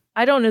 because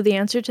I don't know the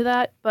answer to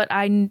that, but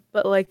I know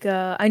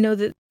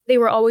that they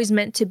were always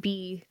meant to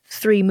be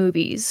 3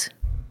 movies.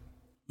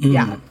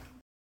 Yeah,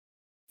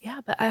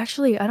 but I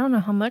don't know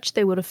how much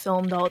they would have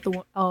filmed all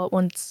at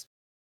once.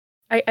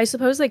 I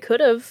suppose they could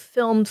have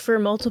filmed for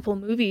multiple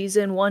movies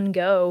in one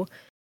go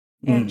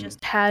and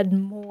just had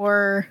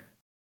more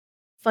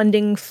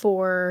funding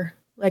for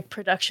like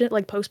production,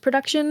 like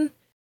post-production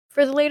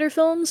for the later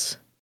films.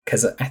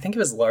 Because I think it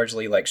was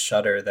largely like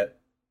Shudder that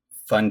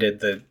funded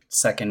the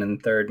second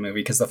and third movie,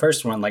 because the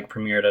first one like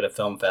premiered at a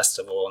film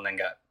festival and then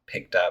got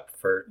picked up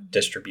for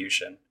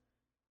distribution.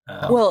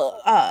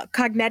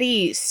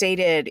 Cognetti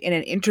stated in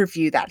an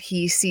interview that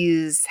he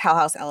sees Hell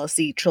House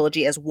LLC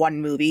trilogy as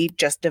one movie,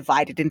 just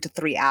divided into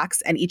 3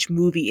 acts, and each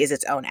movie is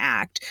its own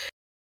act.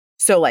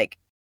 So, like,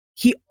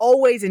 he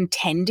always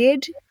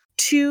intended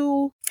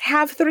to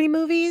have 3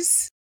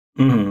 movies.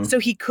 So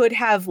he could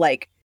have,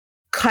 like,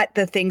 cut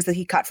the things that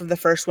he cut from the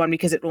first one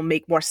because it will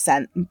make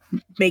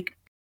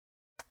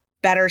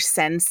better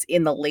sense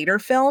in the later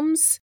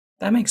films.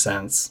 That makes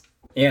sense.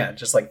 Yeah,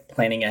 just like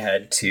planning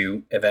ahead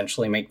to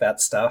eventually make that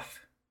stuff.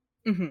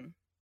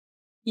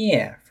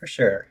 Yeah, for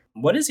sure.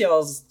 What is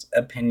y'all's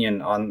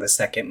opinion on the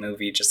second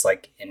movie, just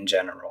like in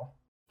general?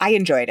 I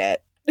enjoyed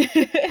it.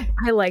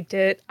 I liked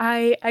it.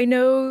 I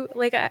know,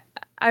 like,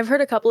 I've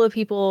heard a couple of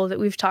people that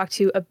we've talked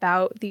to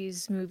about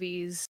these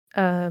movies,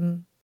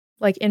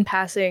 like in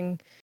passing,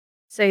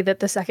 say that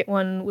the second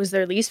one was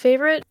their least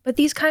favorite. But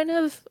these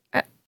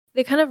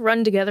they kind of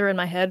run together in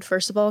my head,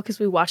 first of all, because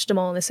we watched them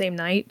all on the same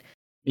night.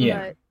 Yeah.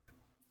 But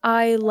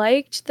I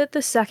liked that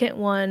the second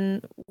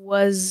one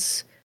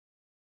was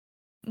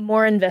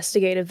more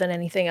investigative than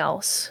anything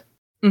else.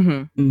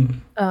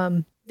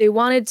 They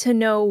wanted to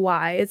know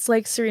why. It's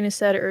like Serena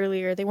said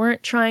earlier, they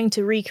weren't trying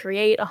to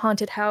recreate a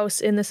haunted house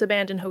in this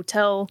abandoned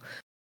hotel.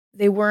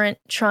 They weren't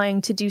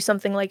trying to do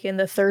something like in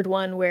the third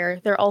one where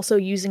they're also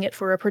using it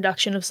for a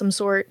production of some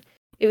sort.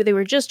 They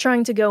were just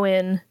trying to go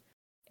in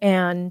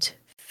and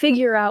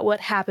figure out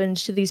what happened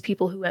to these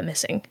people who went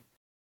missing.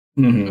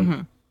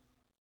 I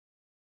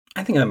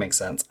think that makes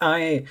sense.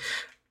 I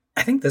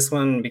think this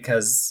one,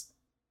 because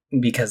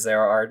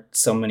there are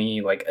so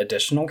many like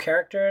additional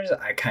characters,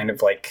 I kind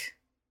of like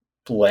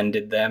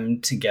blended them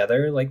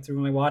together like through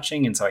my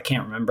watching, and so I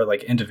can't remember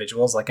like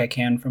individuals like I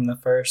can from the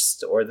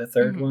first or the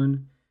third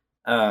one,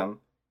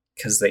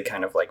 because they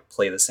kind of like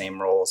play the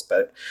same roles.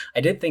 But I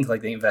did think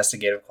like the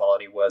investigative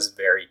quality was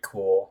very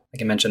cool.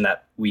 Like I mentioned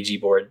that Ouija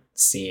board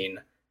scene,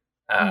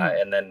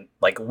 and then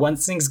like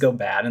once things go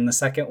bad in the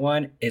second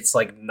one, it's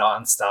like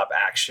nonstop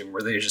action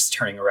where they're just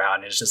turning around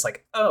and it's just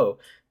like, oh,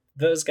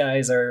 those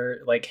guys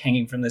are like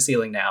hanging from the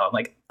ceiling now. I'm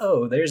like,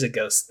 oh, there's a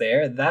ghost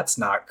there. That's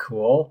not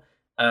cool.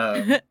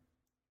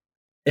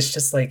 It's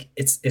just like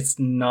it's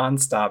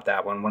nonstop,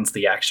 that one, once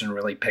the action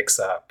really picks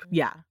up.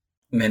 Yeah.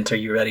 Mint, are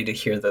you ready to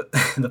hear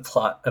the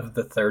plot of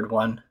the third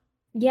one?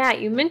 Yeah,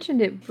 you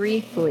mentioned it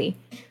briefly.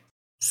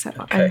 So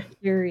Okay. I'm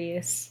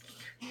curious.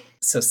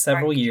 So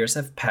several years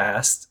have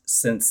passed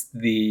since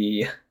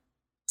the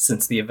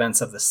events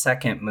of the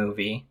second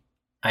movie,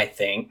 I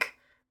think.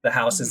 The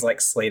house is like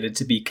slated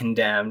to be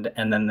condemned,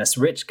 and then this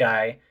rich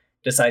guy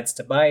decides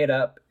to buy it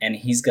up, and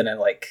he's gonna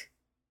like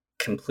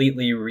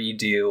completely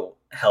redo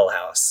Hell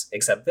House.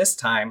 Except this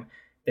time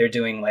they're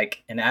doing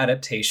like an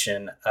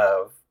adaptation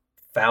of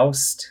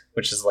Faust,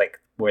 which is like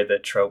where the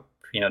trope,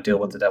 deal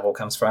with the devil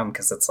comes from,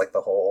 because it's like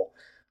the whole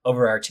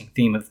overarching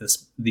theme of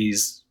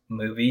these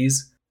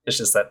movies. It's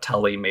just that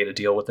Tully made a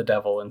deal with the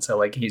devil, and so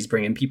like he's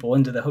bringing people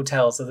into the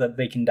hotel so that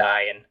they can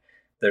die and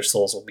their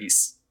souls will be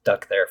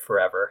stuck there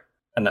forever.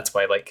 And that's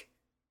why like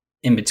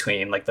in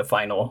between, like the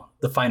final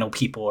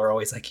people are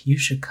always like, you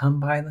should come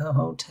by the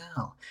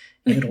hotel.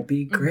 It'll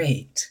be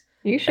great.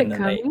 You should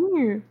come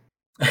here.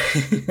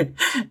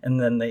 And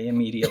then they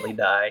immediately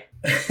die.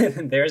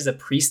 There's a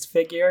priest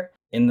figure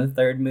in the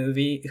third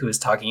movie who is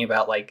talking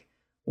about like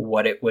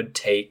what it would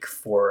take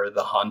for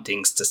the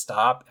hauntings to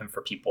stop and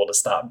for people to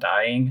stop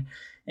dying.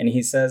 And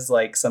he says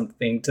like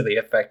something to the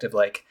effect of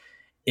like,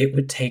 it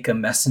would take a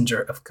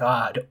messenger of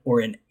God or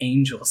an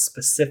angel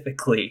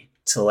specifically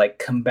to like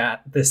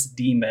combat this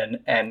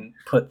demon and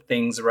put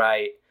things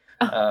right.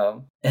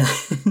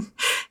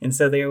 And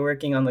so they were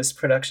working on this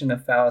production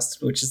of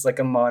Faust, which is like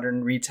a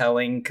modern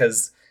retelling,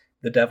 because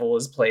the devil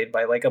is played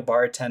by like a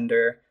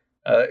bartender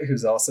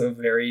who's also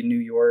very New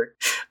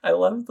York. I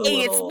love the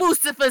It's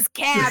Lucifer's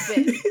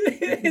Cabin.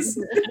 It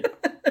is.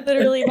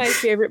 Literally my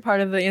favorite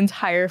part of the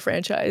entire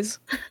franchise.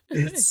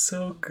 It's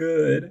so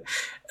good.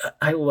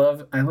 I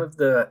love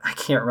I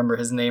can't remember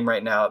his name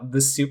right now.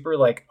 The super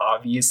like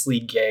obviously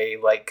gay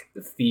like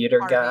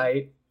theater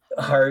guy,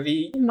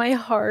 Harvey. My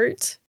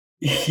heart.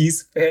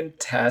 He's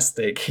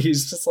fantastic.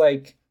 He's just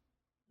like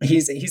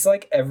he's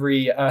like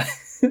every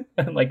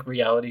like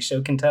reality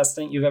show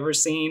contestant you've ever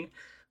seen,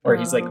 where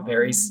he's like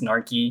very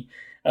snarky,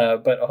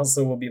 but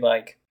also will be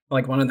like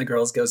one of the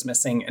girls goes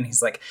missing and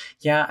he's like,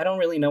 yeah, I don't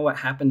really know what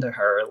happened to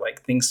her.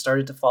 Like things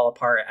started to fall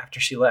apart after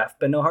she left,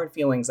 but no hard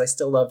feelings. I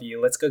still love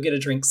you. Let's go get a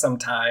drink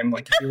sometime.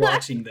 Like if you're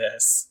watching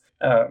this.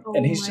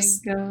 And he's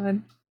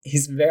God.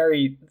 He's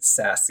very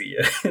sassy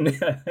and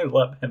I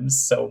love him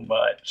so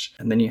much.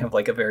 And then you have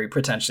like a very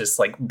pretentious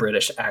like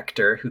British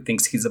actor who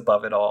thinks he's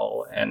above it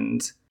all,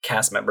 and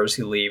cast members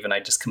who leave and I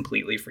just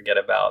completely forget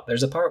about.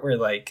 There's a part where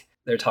like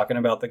they're talking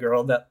about the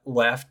girl that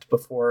left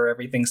before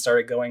everything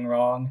started going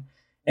wrong.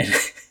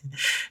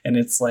 And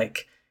it's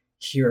like,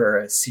 here are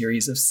a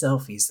series of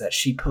selfies that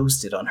she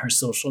posted on her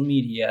social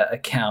media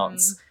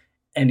accounts.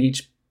 And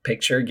each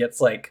picture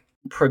gets like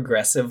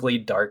progressively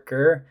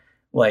darker.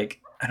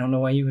 Like, I don't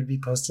know why you would be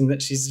posting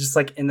that. She's just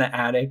like in the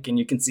attic and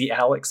you can see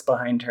Alex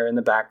behind her in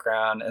the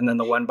background. And then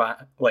the one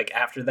like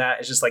after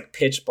that is just like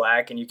pitch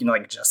black and you can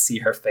like just see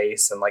her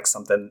face and like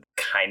something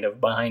kind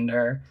of behind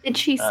her. Did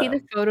she see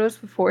the photos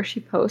before she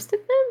posted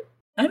them?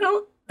 I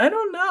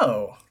don't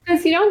know.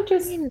 Because you don't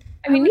just, you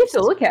have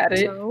to look at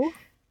it. No.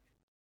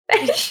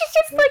 She's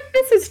just like,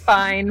 this is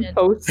fine.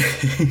 Post.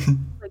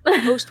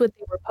 Like, post what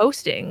they were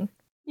posting.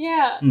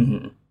 Yeah.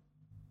 Mm-hmm.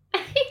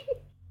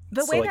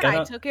 The So, way like, that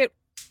I took it,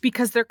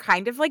 because they're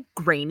kind of like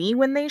grainy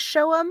when they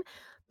show them,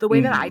 the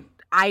way that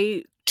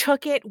I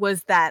took it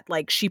was that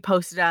like she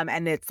posted them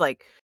and it's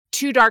like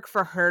too dark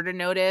for her to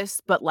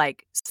notice, but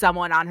like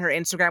someone on her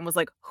Instagram was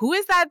like, who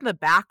is that in the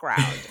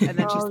background? And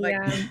then she's like,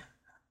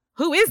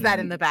 who is that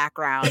in the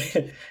background?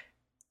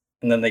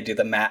 And then they do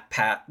the Matt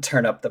Pat,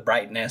 turn up the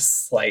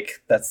brightness.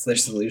 Like, that's their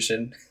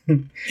solution.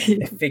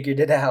 They figured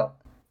it out.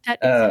 That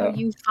is how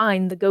you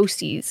find the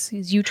ghosties,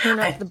 is you turn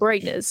up the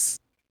brightness.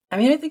 I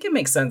mean, I think it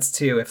makes sense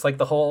too. If like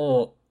the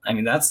whole, I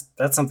mean, that's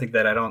something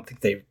that I don't think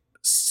they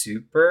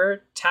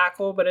super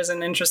tackle, but is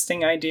an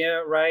interesting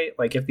idea, right?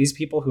 Like if these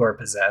people who are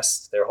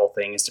possessed, their whole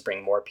thing is to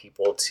bring more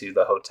people to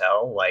the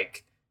hotel,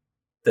 like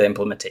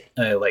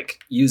the like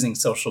using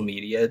social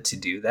media to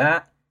do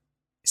that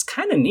is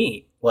kind of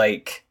neat.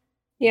 Like,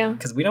 yeah,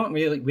 because we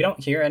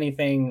don't hear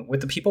anything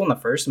with the people in the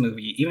first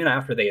movie. Even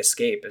after they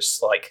escape, it's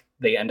just like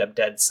they end up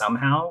dead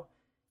somehow.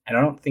 And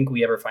I don't think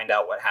we ever find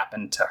out what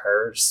happened to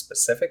her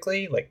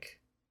specifically, like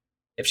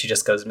if she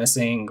just goes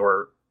missing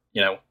or,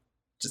 you know,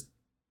 just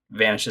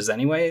vanishes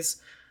anyways.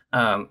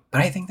 But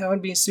I think that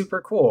would be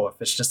super cool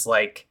if it's just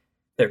like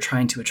they're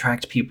trying to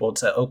attract people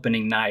to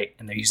opening night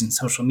and they're using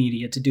social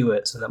media to do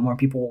it so that more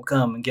people will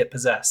come and get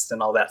possessed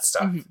and all that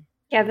stuff. Mm-hmm.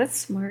 Yeah, that's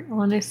smart,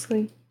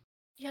 honestly.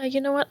 Yeah,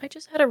 you know what? I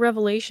just had a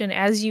revelation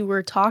as you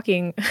were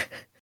talking.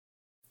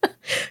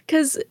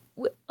 Because,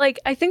 like,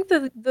 I think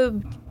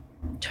the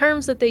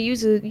terms that they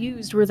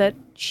used were that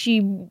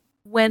she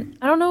went,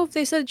 I don't know if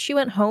they said she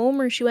went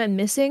home or she went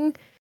missing.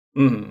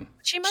 Mm-hmm.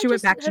 She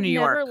went back to New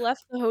York. Never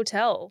left the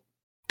hotel.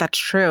 That's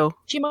true.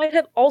 She might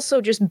have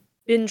also just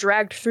been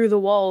dragged through the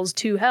walls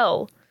to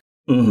hell.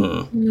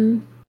 Mm-hmm.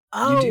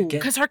 Oh,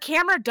 because her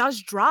camera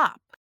does drop.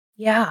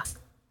 Yeah.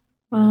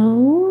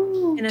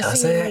 Oh. In a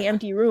seemingly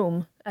empty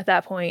room at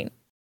that point.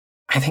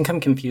 I think I'm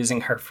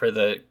confusing her for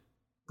the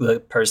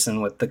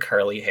person with the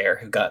curly hair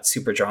who got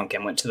super drunk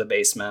and went to the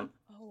basement.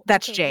 Oh,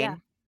 That's okay, Jane. Yeah.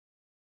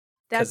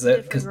 That's a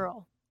different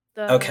girl.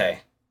 Okay,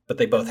 but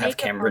they both have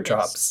camera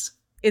drops.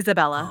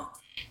 Isabella. Oh.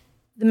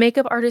 The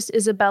makeup artist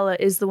Isabella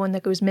is the one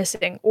that goes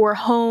missing, or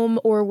home,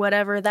 or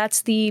whatever.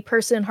 That's the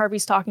person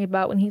Harvey's talking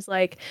about when he's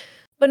like,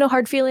 but no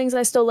hard feelings,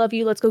 I still love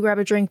you, let's go grab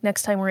a drink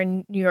next time we're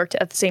in New York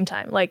at the same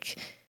time. Like,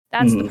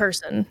 that's the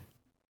person.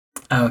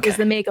 Okay. Is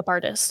the makeup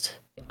artist.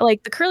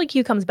 Like, the curly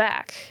Q comes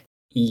back.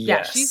 Yes.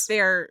 Yeah, she's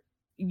there.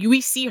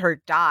 We see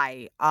her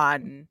die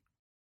on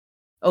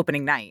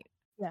opening night.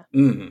 Yeah.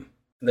 Mm.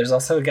 There's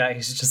also a guy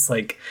who's just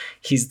like,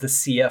 he's the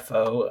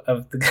CFO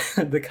of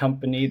the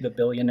company, the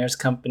billionaire's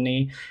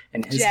company,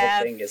 and his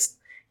whole thing is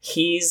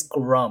he's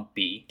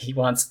grumpy. He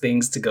wants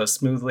things to go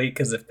smoothly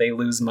because if they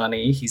lose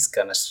money, he's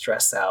gonna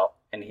stress out,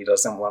 and he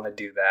doesn't want to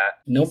do that.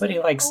 Nobody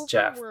likes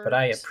Jeff, but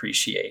I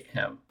appreciate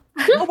him.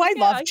 Oh, I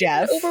love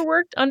Jeff.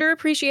 Overworked,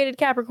 underappreciated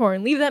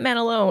Capricorn. Leave that man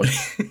alone.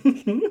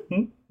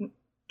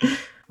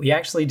 We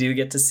actually do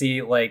get to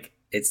see, like,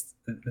 it's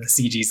the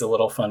CG's a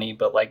little funny,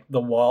 but like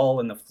the wall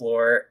and the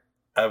floor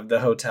of the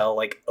hotel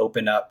like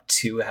open up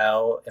to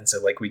hell, and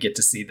so like we get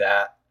to see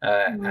that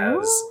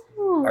as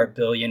our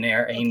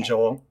billionaire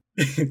angel.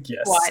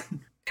 Yes. What?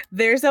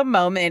 There's a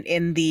moment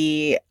in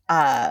the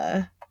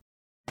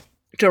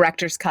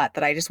director's cut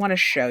that I just want to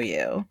show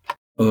you.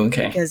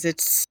 Okay. Because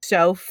it's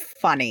so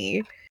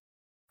funny.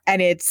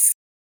 And it's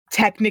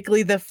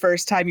technically the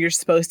first time you're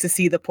supposed to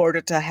see the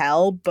portal to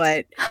hell,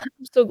 but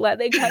I'm so glad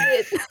they cut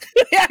it.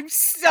 I'm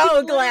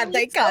so glad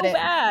they cut it.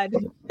 Bad.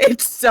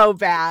 It's so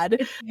bad.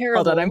 It's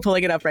terrible. Hold on, I'm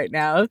pulling it up right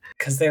now.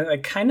 Because they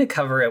like kind of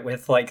cover it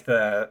with like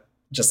the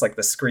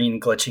screen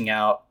glitching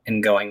out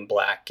and going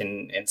black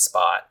in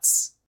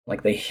spots.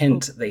 Like they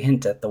hint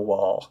at the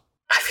wall.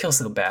 I feel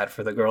so bad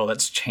for the girl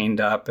that's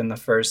chained up in the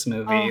first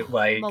movie.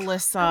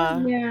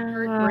 Melissa. Yeah.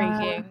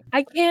 Heartbreaking.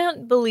 I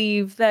can't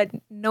believe that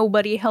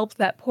nobody helped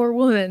that poor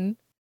woman.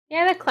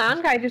 Yeah, the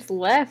clown guy just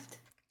left.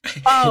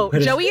 Oh,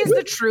 Joey is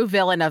the true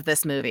villain of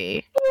this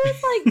movie. He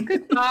was like,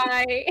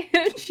 goodbye.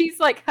 And she's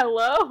like,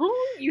 hello,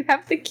 you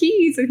have the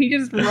keys. And he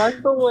just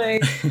runs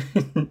away.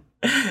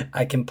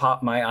 I can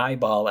pop my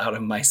eyeball out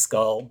of my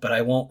skull, but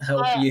I won't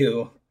help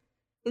you.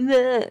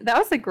 That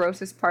was the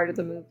grossest part of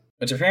the movie.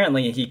 Which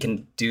apparently he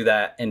can do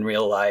that in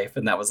real life,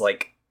 and that was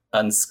like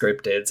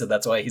unscripted, so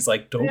that's why he's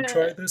like, don't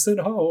try this at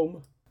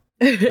home.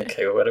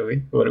 Okay, what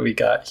do we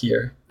got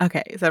here?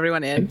 Okay, is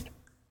everyone in?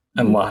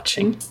 I'm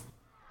watching.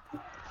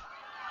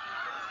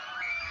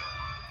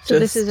 So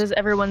this is as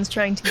everyone's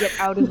trying to get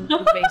out of the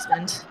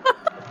basement.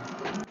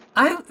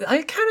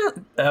 I kind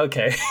of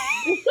okay.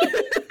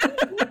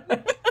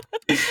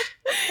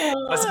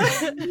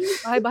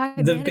 Bye,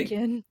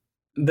 mannequin.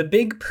 The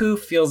big poo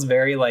feels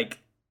very like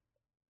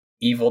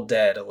Evil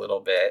Dead a little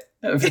bit.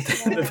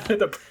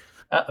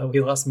 Uh-oh,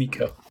 we lost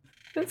Miko.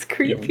 That's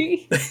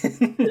creepy.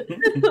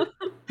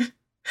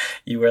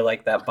 You were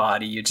like that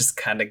body, you just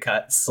kind of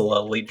got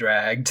slowly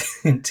dragged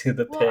into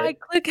the pit.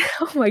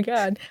 Oh my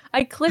god.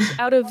 I clicked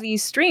out of the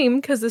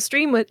stream because the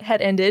stream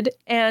had ended,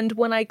 and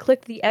when I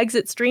clicked the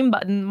exit stream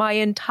button, my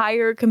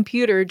entire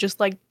computer just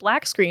like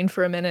black screened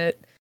for a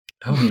minute.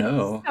 Oh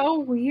no. So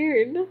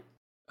weird.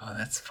 Oh,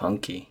 that's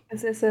funky.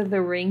 Is this a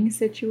The Ring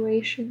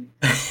situation?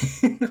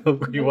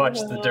 We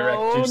watched the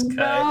director's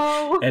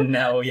cut, and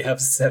now we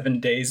have 7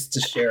 days to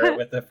share it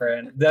with a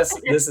friend. This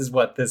is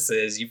what this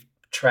is. You've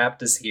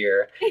trapped us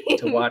here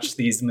to watch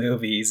these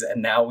movies,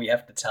 and now we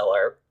have to tell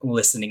our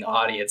listening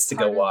audience to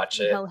go watch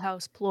it. Hell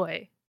House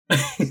ploy.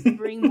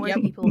 Bring more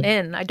people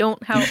in. I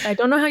don't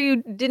know how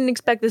you didn't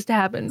expect this to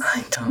happen.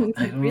 I don't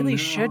really know.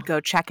 should go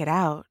check it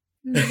out.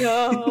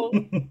 No.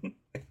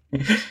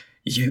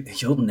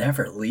 You'll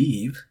never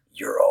leave.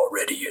 You're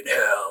already in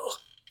hell.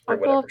 Or I'll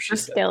go whatever if she the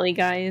said. Skelly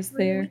guy is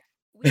there.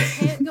 We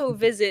can't go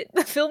visit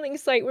the filming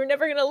site. We're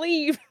never gonna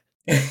leave.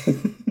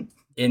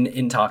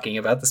 In talking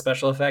about the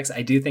special effects,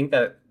 I do think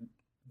that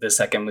the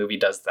second movie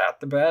does that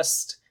the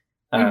best.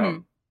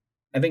 Mhm.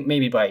 I think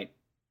maybe by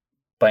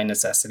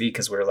necessity,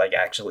 because we're like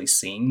actually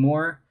seeing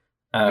more,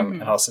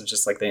 and also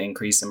just like the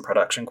increase in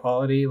production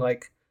quality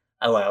like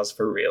allows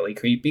for really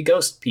creepy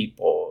ghost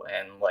people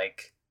and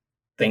like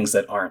things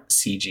that aren't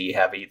CG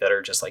heavy that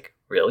are just like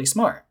really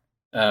smart.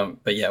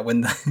 But yeah,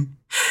 when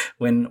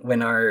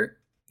when our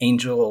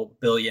angel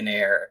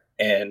billionaire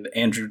and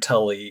Andrew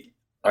Tully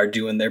are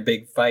doing their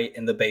big fight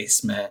in the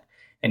basement,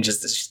 and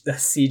just the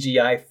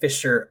CGI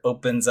fissure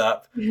opens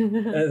up,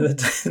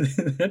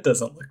 that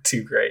doesn't look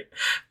too great,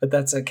 but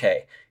that's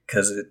okay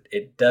because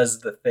it does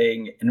the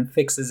thing and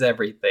fixes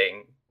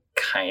everything.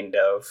 Kind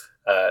of.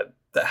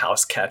 The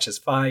house catches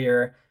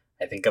fire.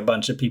 I think a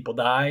bunch of people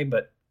die,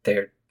 but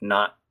they're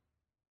not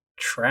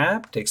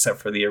trapped except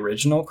for the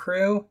original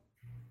crew.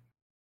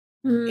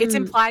 It's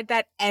implied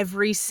that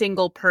every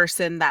single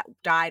person that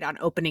died on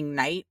opening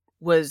night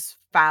was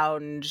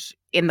found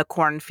in the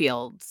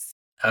cornfields.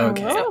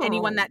 Okay. So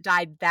anyone that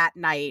died that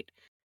night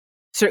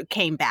sort of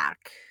came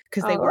back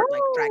because they weren't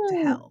like dragged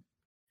to hell.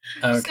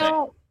 Okay.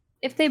 So,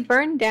 if they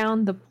burn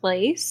down the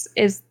place,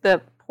 is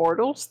the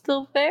portal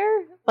still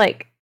there?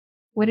 Like,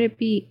 would it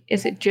be?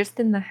 Is it just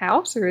in the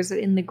house or is it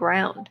in the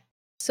ground?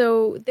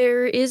 So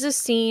there is a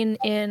scene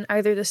in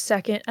either the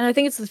second, and I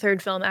think it's the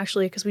third film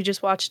actually, because we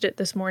just watched it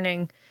this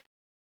morning,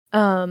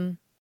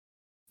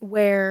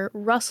 where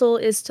Russell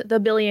the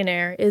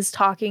billionaire is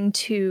talking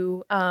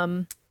to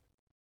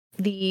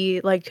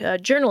the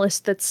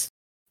journalist that's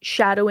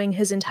shadowing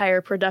his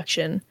entire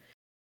production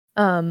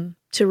to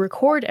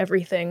record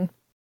everything,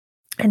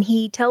 and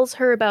he tells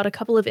her about a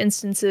couple of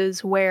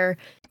instances where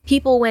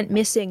people went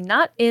missing,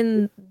 not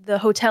in the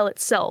hotel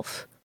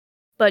itself,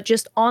 but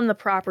just on the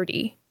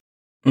property.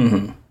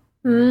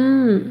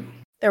 Mm-hmm.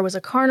 There was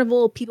a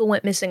carnival, people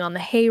went missing on the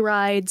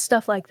hayride,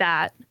 stuff like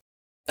that.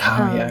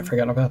 Oh, yeah, I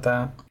forgot about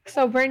that.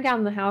 So burn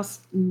down the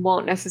house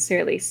won't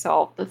necessarily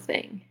solve the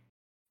thing,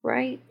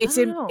 right? It's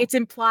I don't know. it's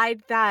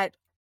implied that,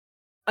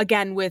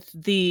 again, with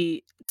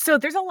so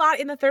there's a lot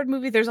in the third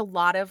movie. There's a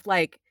lot of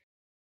like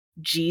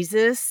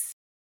Jesus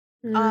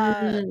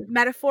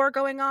metaphor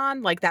going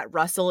on, like that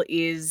Russell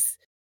is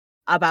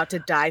about to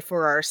die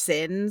for our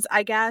sins,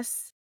 I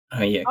guess.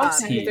 Oh yeah,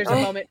 There's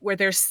a moment where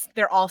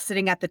they're all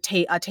sitting at the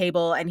a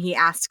table, and he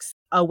asks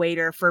a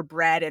waiter for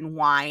bread and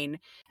wine,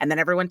 and then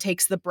everyone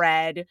takes the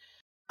bread,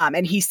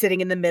 and he's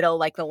sitting in the middle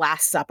like the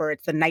Last Supper.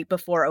 It's the night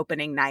before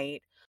opening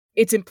night.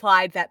 It's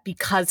implied that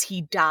because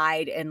he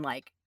died and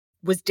like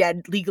was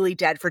legally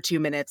dead for 2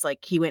 minutes,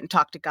 like he went and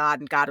talked to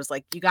God, and God was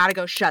like, "You got to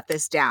go shut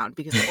this down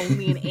because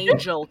only an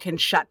angel can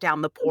shut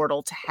down the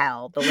portal to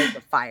hell, the lake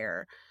of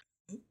fire."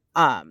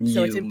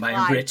 So it's implied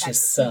my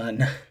richest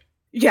son.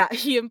 Yeah,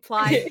 he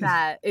implied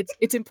that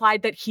it's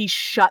implied that he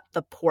shut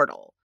the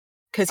portal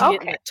because he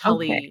didn't let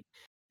Tully. Okay.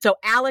 So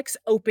Alex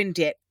opened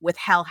it with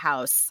Hell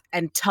House,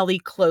 and Tully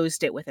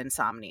closed it with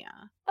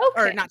Insomnia.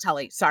 Okay. Or not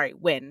Tully, sorry,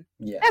 Win.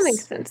 Yes.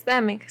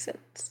 That makes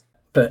sense.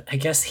 But I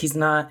guess he's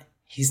not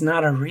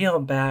a real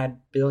bad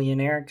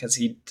billionaire because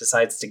he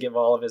decides to give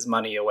all of his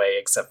money away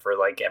except for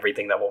like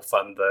everything that will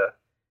fund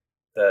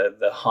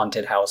the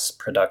haunted house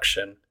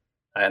production,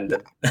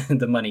 and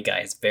the money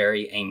guy is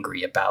very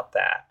angry about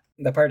that.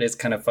 The part is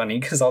kind of funny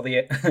because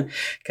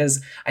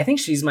because I think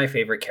she's my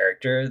favorite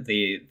character,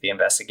 the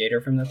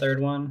investigator from the third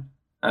one.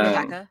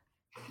 Rebecca.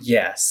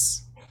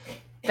 Yes.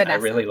 Vanessa. I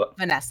really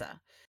Vanessa.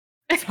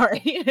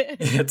 Sorry.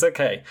 It's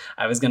okay.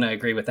 I was going to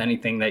agree with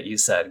anything that you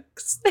said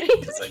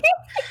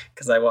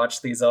because I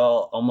watched these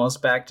all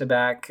almost back to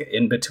back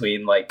in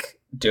between like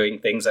doing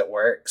things at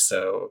work.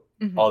 So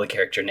all the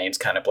character names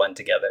kind of blend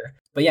together.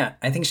 But yeah,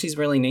 I think she's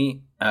really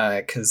neat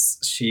because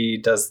she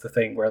does the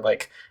thing where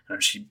like, I don't know,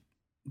 she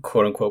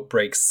quote unquote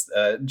breaks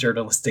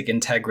journalistic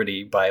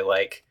integrity by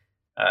like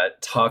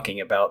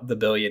talking about the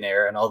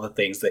billionaire and all the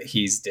things that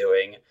he's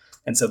doing.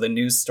 And so the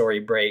news story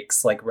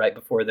breaks like right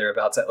before they're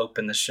about to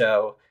open the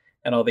show,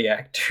 and all the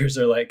actors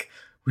are like,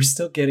 "We're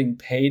still getting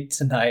paid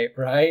tonight,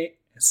 right?"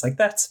 It's like,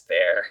 that's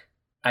fair.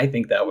 I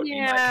think that would be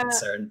my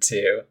concern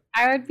too.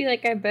 I would be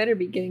like, I better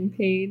be getting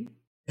paid.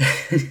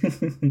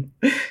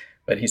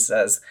 But he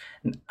says,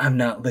 "I'm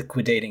not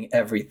liquidating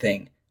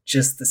everything,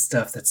 just the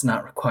stuff that's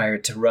not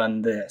required to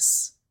run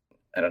this."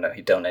 I don't know,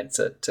 he donates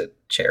it to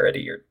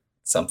charity or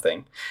something.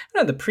 I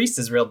don't know, the priest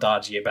is real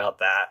dodgy about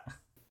that.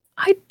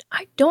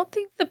 I don't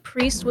think the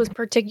priest was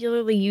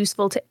particularly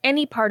useful to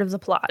any part of the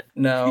plot.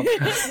 No,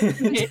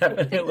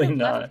 definitely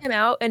not. Left him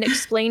out and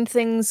explained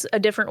things a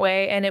different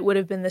way, and it would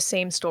have been the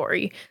same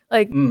story.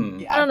 Like,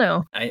 I don't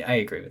know. I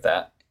agree with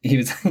that. He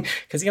was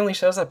because he only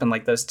shows up in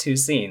like those 2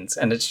 scenes,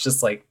 and it's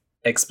just like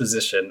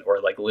exposition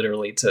or like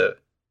literally to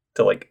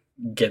like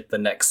get the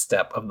next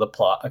step of the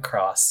plot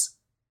across.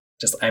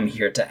 just I'm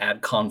here to add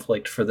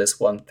conflict for this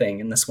one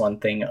thing and this one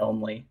thing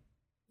only.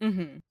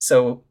 Mm-hmm.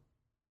 So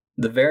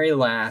the very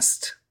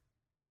last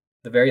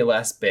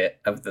bit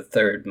of the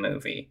third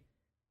movie,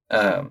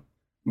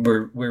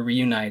 we're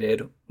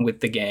reunited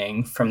with the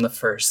gang from the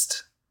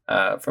first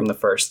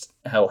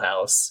Hell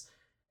House,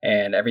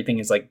 and everything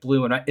is like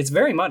blue and white. It's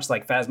very much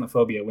like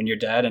Phasmophobia when you're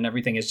dead and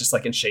everything is just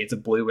like in shades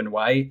of blue and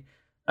white.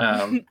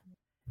 And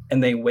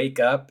they wake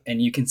up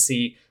and you can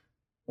see.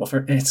 Well,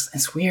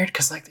 it's weird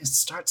because like it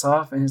starts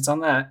off and it's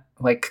on that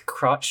like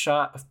crotch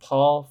shot of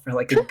Paul for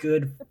like a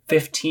good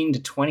 15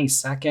 to 20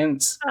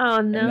 seconds. Oh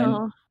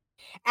no.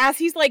 As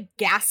he's like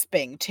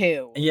gasping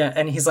too. Yeah,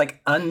 and he's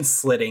like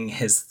unslitting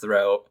his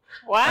throat.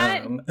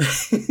 What?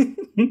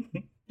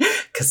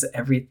 Because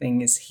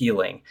everything is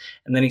healing.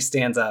 And then he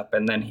stands up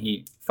and then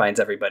he finds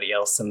everybody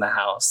else in the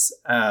house.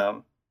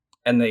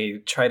 And they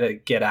try to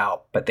get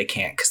out, but they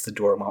can't because the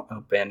door won't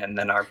open. And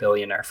then our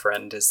billionaire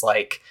friend is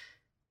like,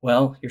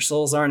 well, your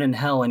souls aren't in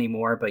hell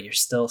anymore, but you're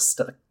still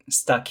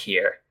stuck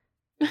here.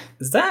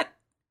 Is that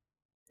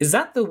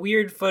the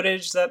weird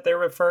footage that they're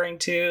referring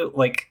to?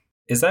 Like,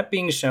 is that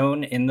being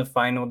shown in the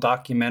final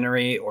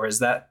documentary, or is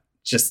that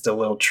just a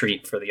little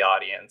treat for the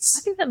audience?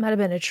 I think that might have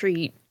been a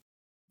treat.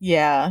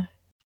 Yeah.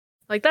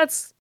 Like,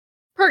 that's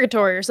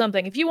purgatory or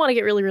something. If you want to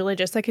get really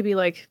religious, that could be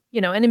like,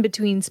 an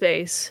in-between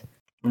space.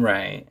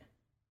 Right.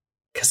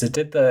 Because it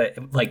did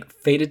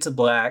faded to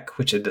black,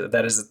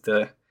 that is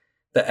the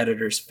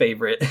editor's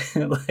favorite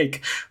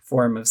like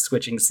form of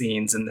switching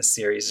scenes in this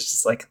series. It's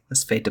just like,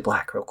 let's fade to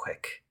black real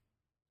quick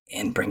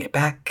and bring it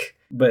back.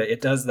 But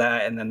it does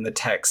that, and then the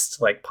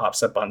text like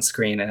pops up on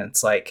screen, and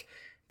it's like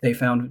they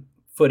found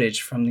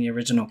footage from the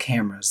original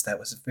cameras that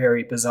was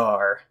very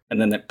bizarre,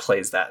 and then it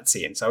plays that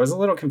scene. So I was a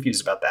little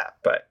confused about that,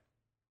 but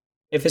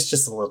if it's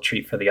just a little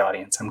treat for the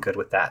audience, I'm good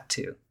with that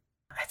too.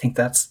 I think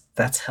that's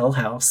Hell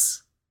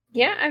House.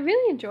 Yeah, I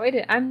really enjoyed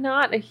it. I'm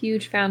not a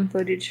huge found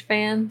footage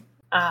fan,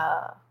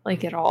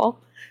 like at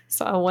all.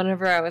 So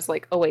whenever I was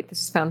like, oh wait,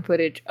 this is found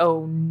footage,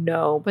 oh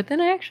no. But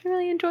then I actually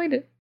really enjoyed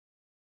it.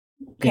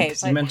 Okay,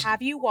 but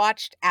have you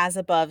watched As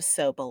Above,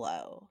 So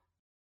Below?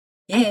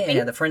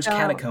 Yeah, the French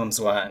Catacombs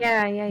one.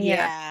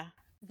 Yeah.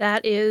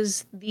 That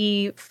is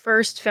the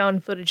first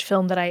found footage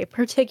film that I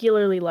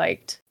particularly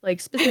liked.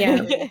 Like,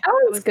 specifically. Yeah.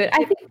 Oh, it was good.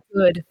 I think it's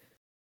good.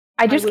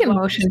 I just get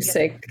motion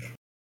sick.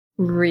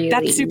 Really.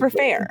 That's super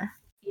fair.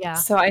 Yeah.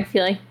 So I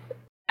feel like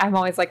I'm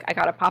always like, I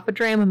gotta pop a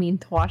Dramamine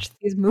to watch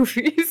these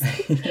movies.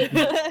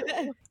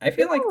 I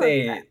feel like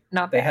they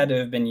had to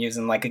have been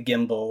using like a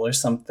gimbal or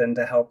something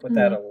to help with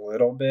that a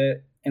little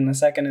bit in the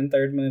second and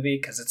third movie,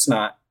 because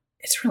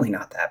it's really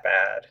not that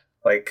bad,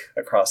 like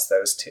across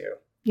those two.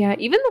 Yeah,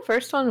 even the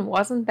first one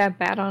wasn't that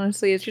bad,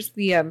 honestly. It's just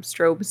the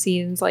strobe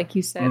scenes, like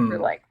you said, were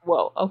like,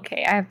 whoa,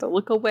 okay, I have to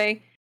look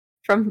away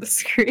from the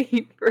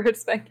screen for a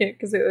second,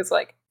 because it was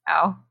like,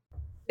 ow.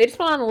 They just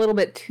went on a little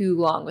bit too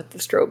long with the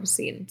strobe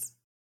scenes.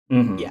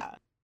 Mm-hmm. Yeah.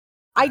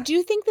 I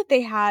do think that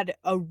they had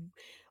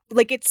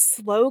it's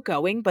slow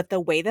going, but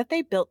the way that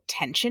they built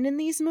tension in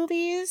these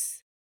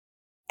movies,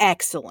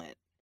 excellent.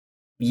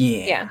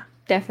 Yeah,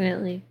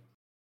 definitely.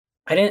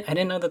 I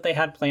didn't know that they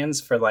had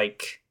plans for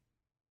like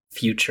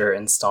future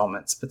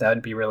installments, but that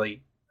would be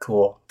really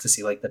cool to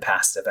see like the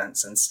past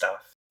events and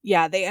stuff.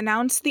 Yeah, they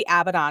announced the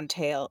Abaddon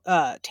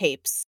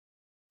tapes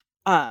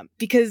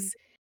because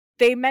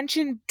they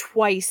mentioned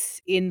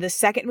twice in the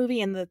second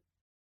movie and the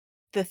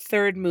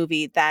third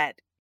movie that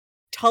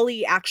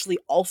Tully actually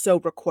also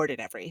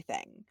recorded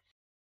everything.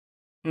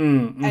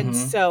 Mm-hmm. And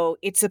so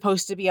it's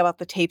supposed to be about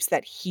the tapes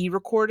that he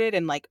recorded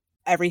and like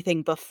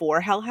everything before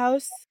Hell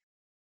House.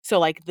 So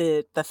like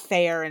the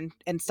fair and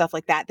stuff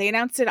like that. They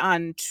announced it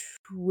on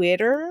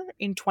Twitter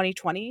in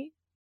 2020.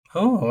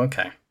 Oh,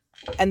 okay.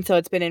 And so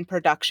it's been in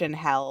production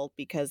hell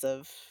because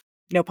of,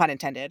 no pun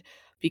intended,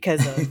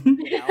 because of,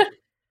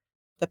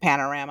 the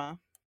panorama.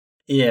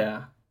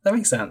 Yeah, that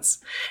makes sense.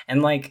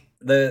 And like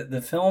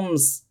the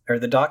films or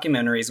the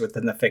documentaries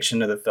within the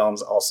fiction of the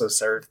films also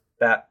serve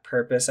that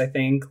purpose, I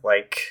think,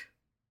 like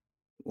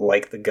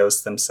the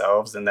ghosts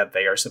themselves, and that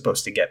they are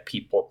supposed to get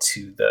people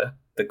to the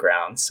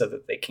ground so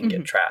that they can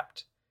get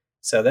trapped.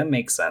 So that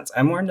makes sense.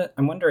 I'm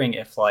wondering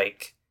if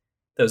like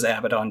those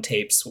Abaddon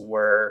tapes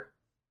were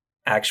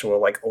actual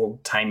like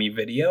old-timey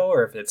video,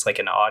 or if it's like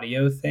an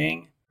audio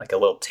thing, like a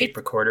little tape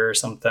recorder or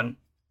something.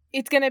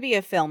 It's going to be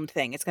a filmed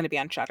thing. It's going to be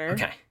on Shudder.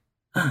 Okay.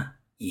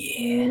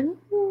 Yeah.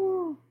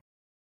 Ooh.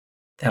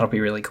 That'll be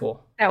really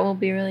cool. That will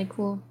be really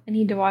cool. I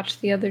need to watch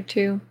the other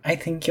two. I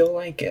think you'll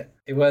like it.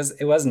 It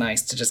was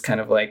nice to just kind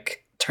of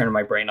like turn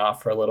my brain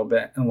off for a little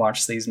bit and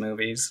watch these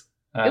movies.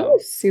 It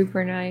was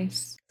super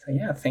nice. So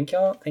yeah, thank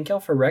y'all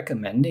for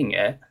recommending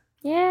it.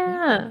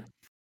 Yeah.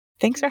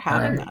 Thanks for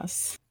having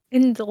us.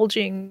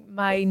 Indulging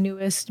my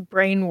newest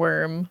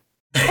brainworm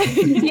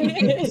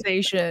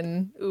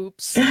fixation.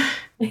 Oops.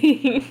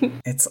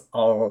 It's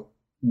all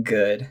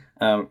good.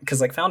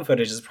 Because like found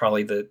footage is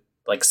probably the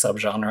like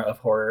subgenre of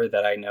horror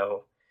that I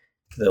know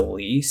the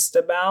least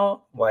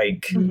about.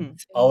 Like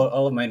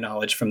all of my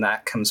knowledge from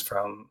that comes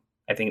from,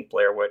 I think,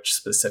 Blair Witch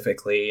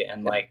specifically,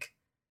 and like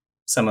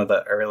some of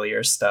the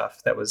earlier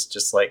stuff that was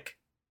just like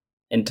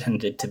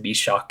intended to be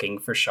shocking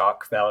for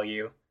shock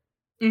value.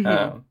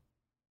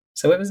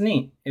 So it was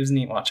neat. It was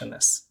neat watching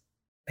this.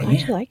 But I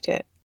actually liked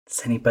it.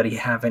 Does anybody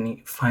have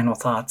any final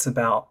thoughts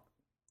about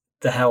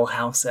the Hell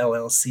House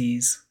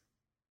LLCs?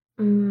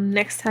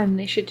 Next time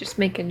they should just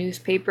make a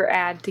newspaper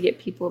ad to get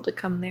people to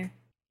come there.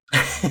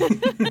 We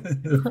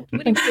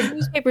don't get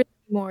newspapers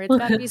anymore. It's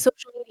gotta be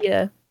social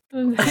media.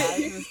 I was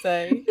gonna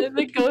say. And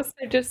the ghosts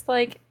are just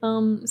like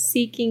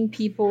seeking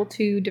people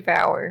to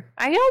devour.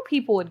 I know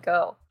people would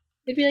go.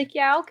 They'd be like,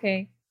 yeah,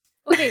 okay.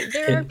 Okay,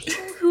 there are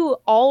people who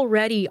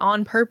already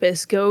on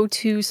purpose go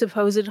to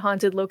supposed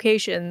haunted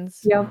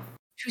locations Yep.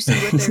 to see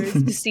what there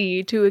is to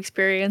see, to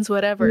experience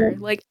whatever. Yeah.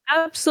 Like,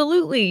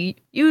 absolutely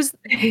use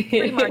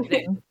free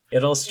marketing.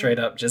 It'll straight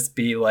up just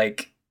be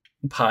like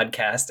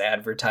podcast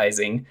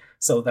advertising.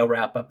 So they'll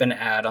wrap up an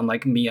ad on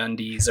like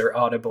MeUndies or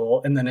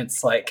Audible, and then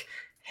it's like,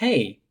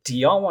 hey, do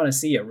y'all want to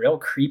see a real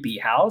creepy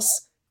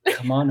house?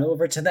 Come on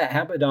over to the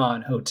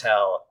Abaddon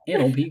Hotel.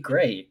 It'll be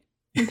great.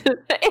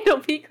 It'll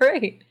be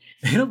great.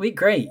 It'll be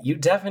great. You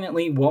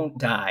definitely won't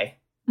die.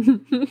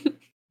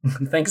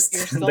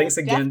 Thanks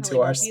again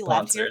to our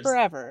sponsors.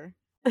 Forever.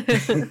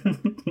 You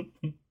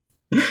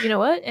know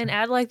what? An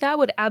ad like that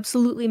would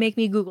absolutely make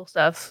me Google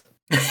stuff.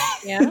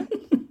 Yeah.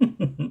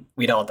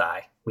 We'd all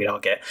die. We'd all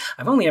get.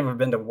 I've only ever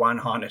been to one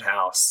haunted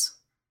house.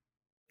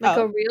 Like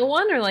a real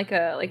one, or like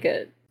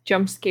a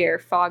jump scare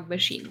fog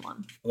machine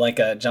one? Like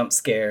a jump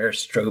scare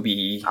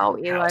strobe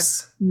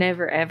house. I've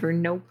never ever.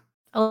 Nope.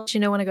 I'll let you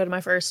know when I go to my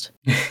first.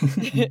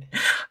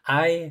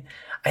 I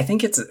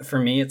think it's, for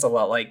me, it's a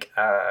lot like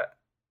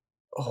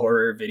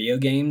horror video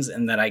games,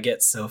 and that I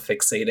get so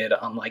fixated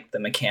on like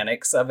the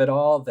mechanics of it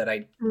all that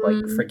I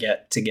like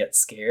forget to get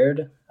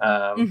scared.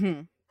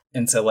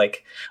 And so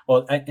like,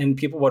 and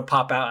people would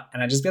pop out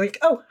and I'd just be like,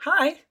 oh,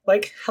 hi.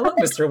 Like, hello,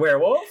 Mr.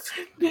 Werewolf.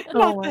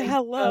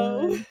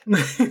 Hello.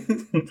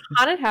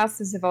 Haunted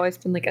houses have always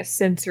been like a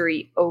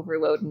sensory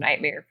overload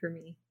nightmare for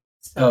me.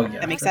 So,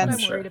 yeah, that makes That's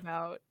sense. what I'm worried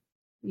about.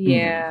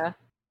 Yeah.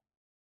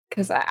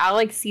 Because I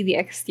like see the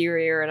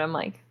exterior and I'm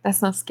like,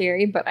 that's not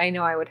scary, but I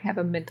know I would have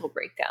a mental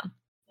breakdown.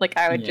 Like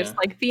I would just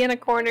like be in a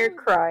corner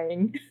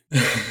crying.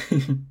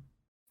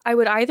 I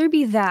would either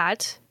be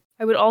that,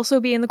 I would also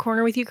be in the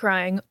corner with you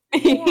crying,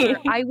 or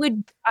I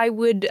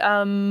would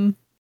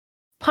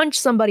punch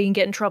somebody and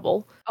get in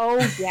trouble. Oh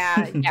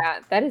yeah, yeah.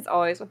 That is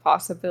always a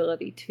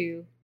possibility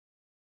too.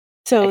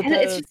 So And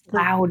it's just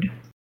loud.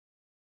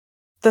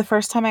 The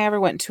first time I ever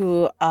went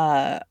to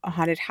a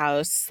haunted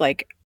house,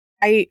 like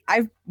I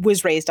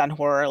was raised on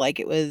horror, like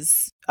it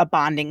was a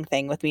bonding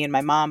thing with me and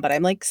my mom, but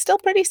I'm like still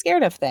pretty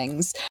scared of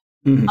things.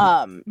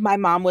 My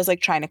mom was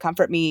like trying to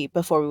comfort me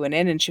before we went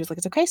in, and she was like,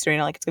 it's okay,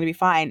 Serena, like it's gonna be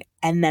fine.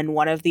 And then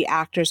one of the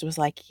actors was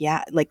like,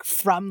 yeah, like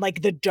from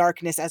like the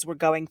darkness as we're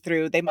going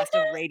through, they must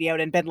have radioed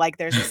and been like,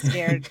 there's a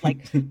scared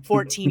like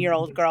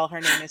 14-year-old girl,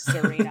 her name is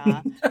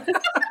Serena.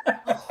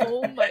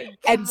 Oh my god.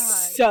 And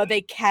so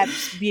they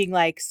kept being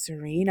like,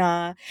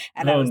 Serena.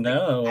 And I was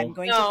like, I'm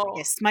going to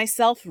piss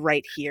myself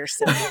right here.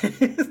 So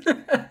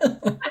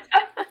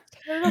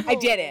I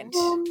didn't.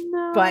 Oh,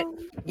 no. But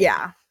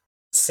yeah.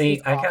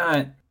 See,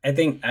 I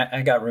think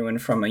I got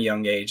ruined from a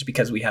young age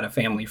because we had a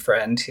family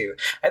friend who,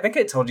 I think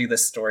I told you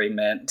this story,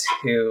 Mint,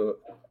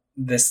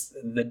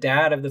 the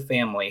dad of the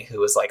family, who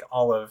was like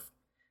all of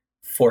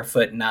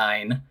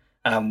 4'9",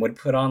 would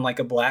put on like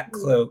a black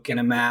cloak and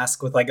a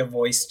mask with like a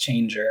voice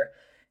changer.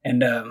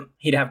 And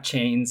he'd have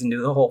chains and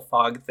do the whole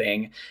fog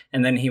thing.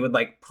 And then he would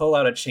like pull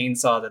out a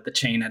chainsaw that the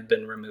chain had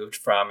been removed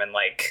from and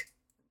like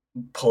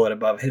pull it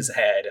above his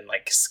head and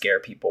like scare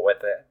people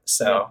with it.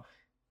 So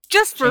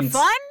just for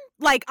fun?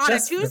 Like on a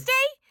Just for- Tuesday?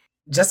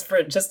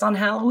 just on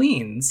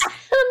Halloween's.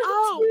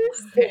 Oh.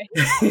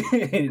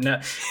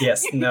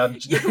 No,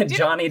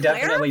 Johnny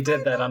definitely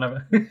did that on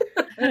a.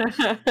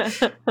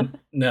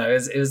 No,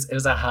 it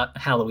was a hot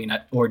Halloween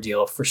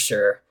ordeal for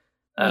sure.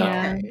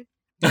 Yeah.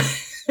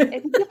 I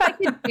think if I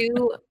could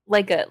do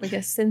like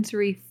a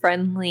sensory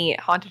friendly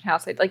haunted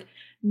house, like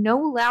no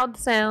loud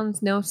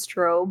sounds, no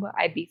strobe,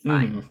 I'd be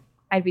fine.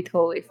 I'd be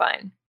totally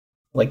fine.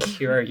 Like,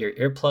 here are your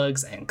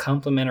earplugs and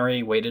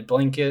complimentary weighted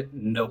blanket.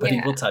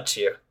 Nobody will touch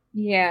you.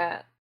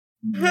 Yeah.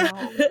 No.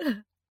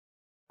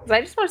 'Cause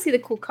I just want to see the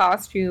cool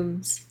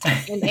costumes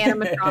and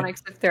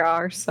animatronics if there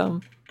are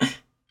some.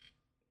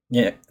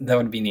 Yeah, that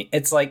would be neat.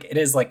 It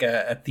is like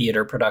a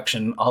theater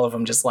production. All of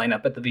them just line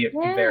up at the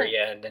very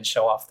end and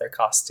show off their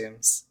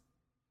costumes.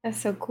 That's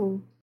so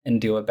cool.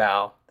 And do a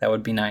bow. That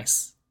would be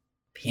nice.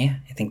 But yeah,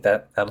 I think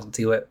that'll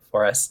do it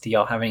for us. Do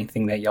y'all have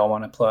anything that y'all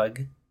want to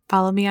plug?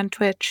 Follow me on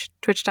Twitch,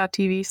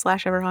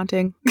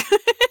 twitch.tv/everhaunting.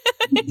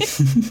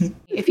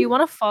 If you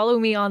want to follow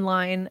me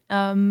online,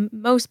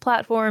 most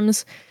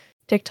platforms,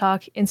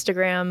 TikTok,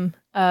 Instagram,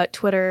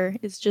 Twitter,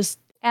 is just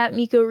at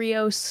Miko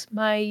Rios.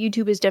 My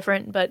YouTube is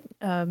different, but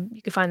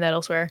you can find that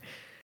elsewhere.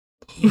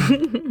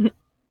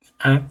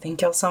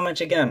 Thank y'all so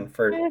much again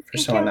for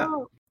showing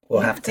up.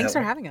 Thanks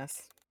for having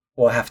us.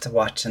 We'll have to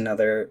watch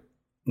another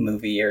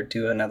movie or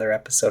do another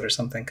episode or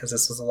something, because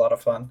this was a lot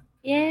of fun.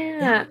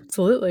 Yeah.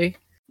 Absolutely.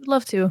 Would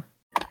love to.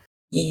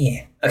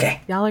 Yeah.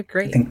 Okay. Y'all are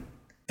great.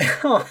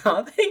 Oh,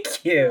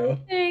 thank you.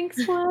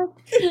 Thanks, what?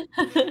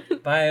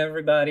 Bye,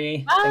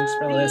 everybody. Thanks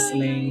for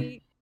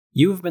listening.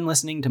 You have been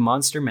listening to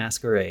Monster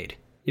Masquerade.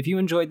 If you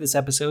enjoyed this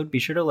episode, be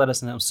sure to let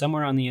us know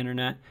somewhere on the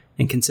internet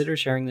and consider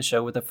sharing the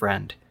show with a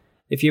friend.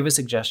 If you have a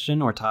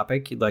suggestion or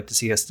topic you'd like to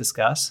see us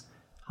discuss,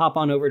 hop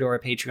on over to our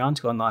Patreon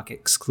to unlock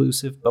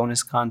exclusive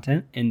bonus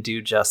content and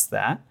do just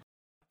that.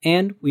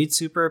 And we'd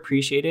super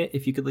appreciate it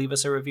if you could leave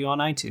us a review on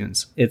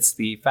iTunes. It's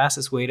the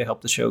fastest way to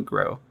help the show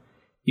grow.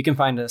 You can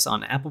find us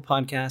on Apple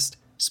Podcast,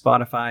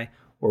 Spotify,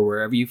 or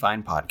wherever you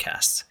find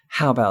podcasts.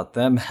 How about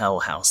them hell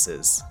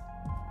houses?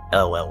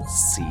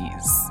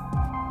 LLCs.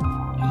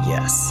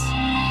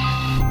 Yes.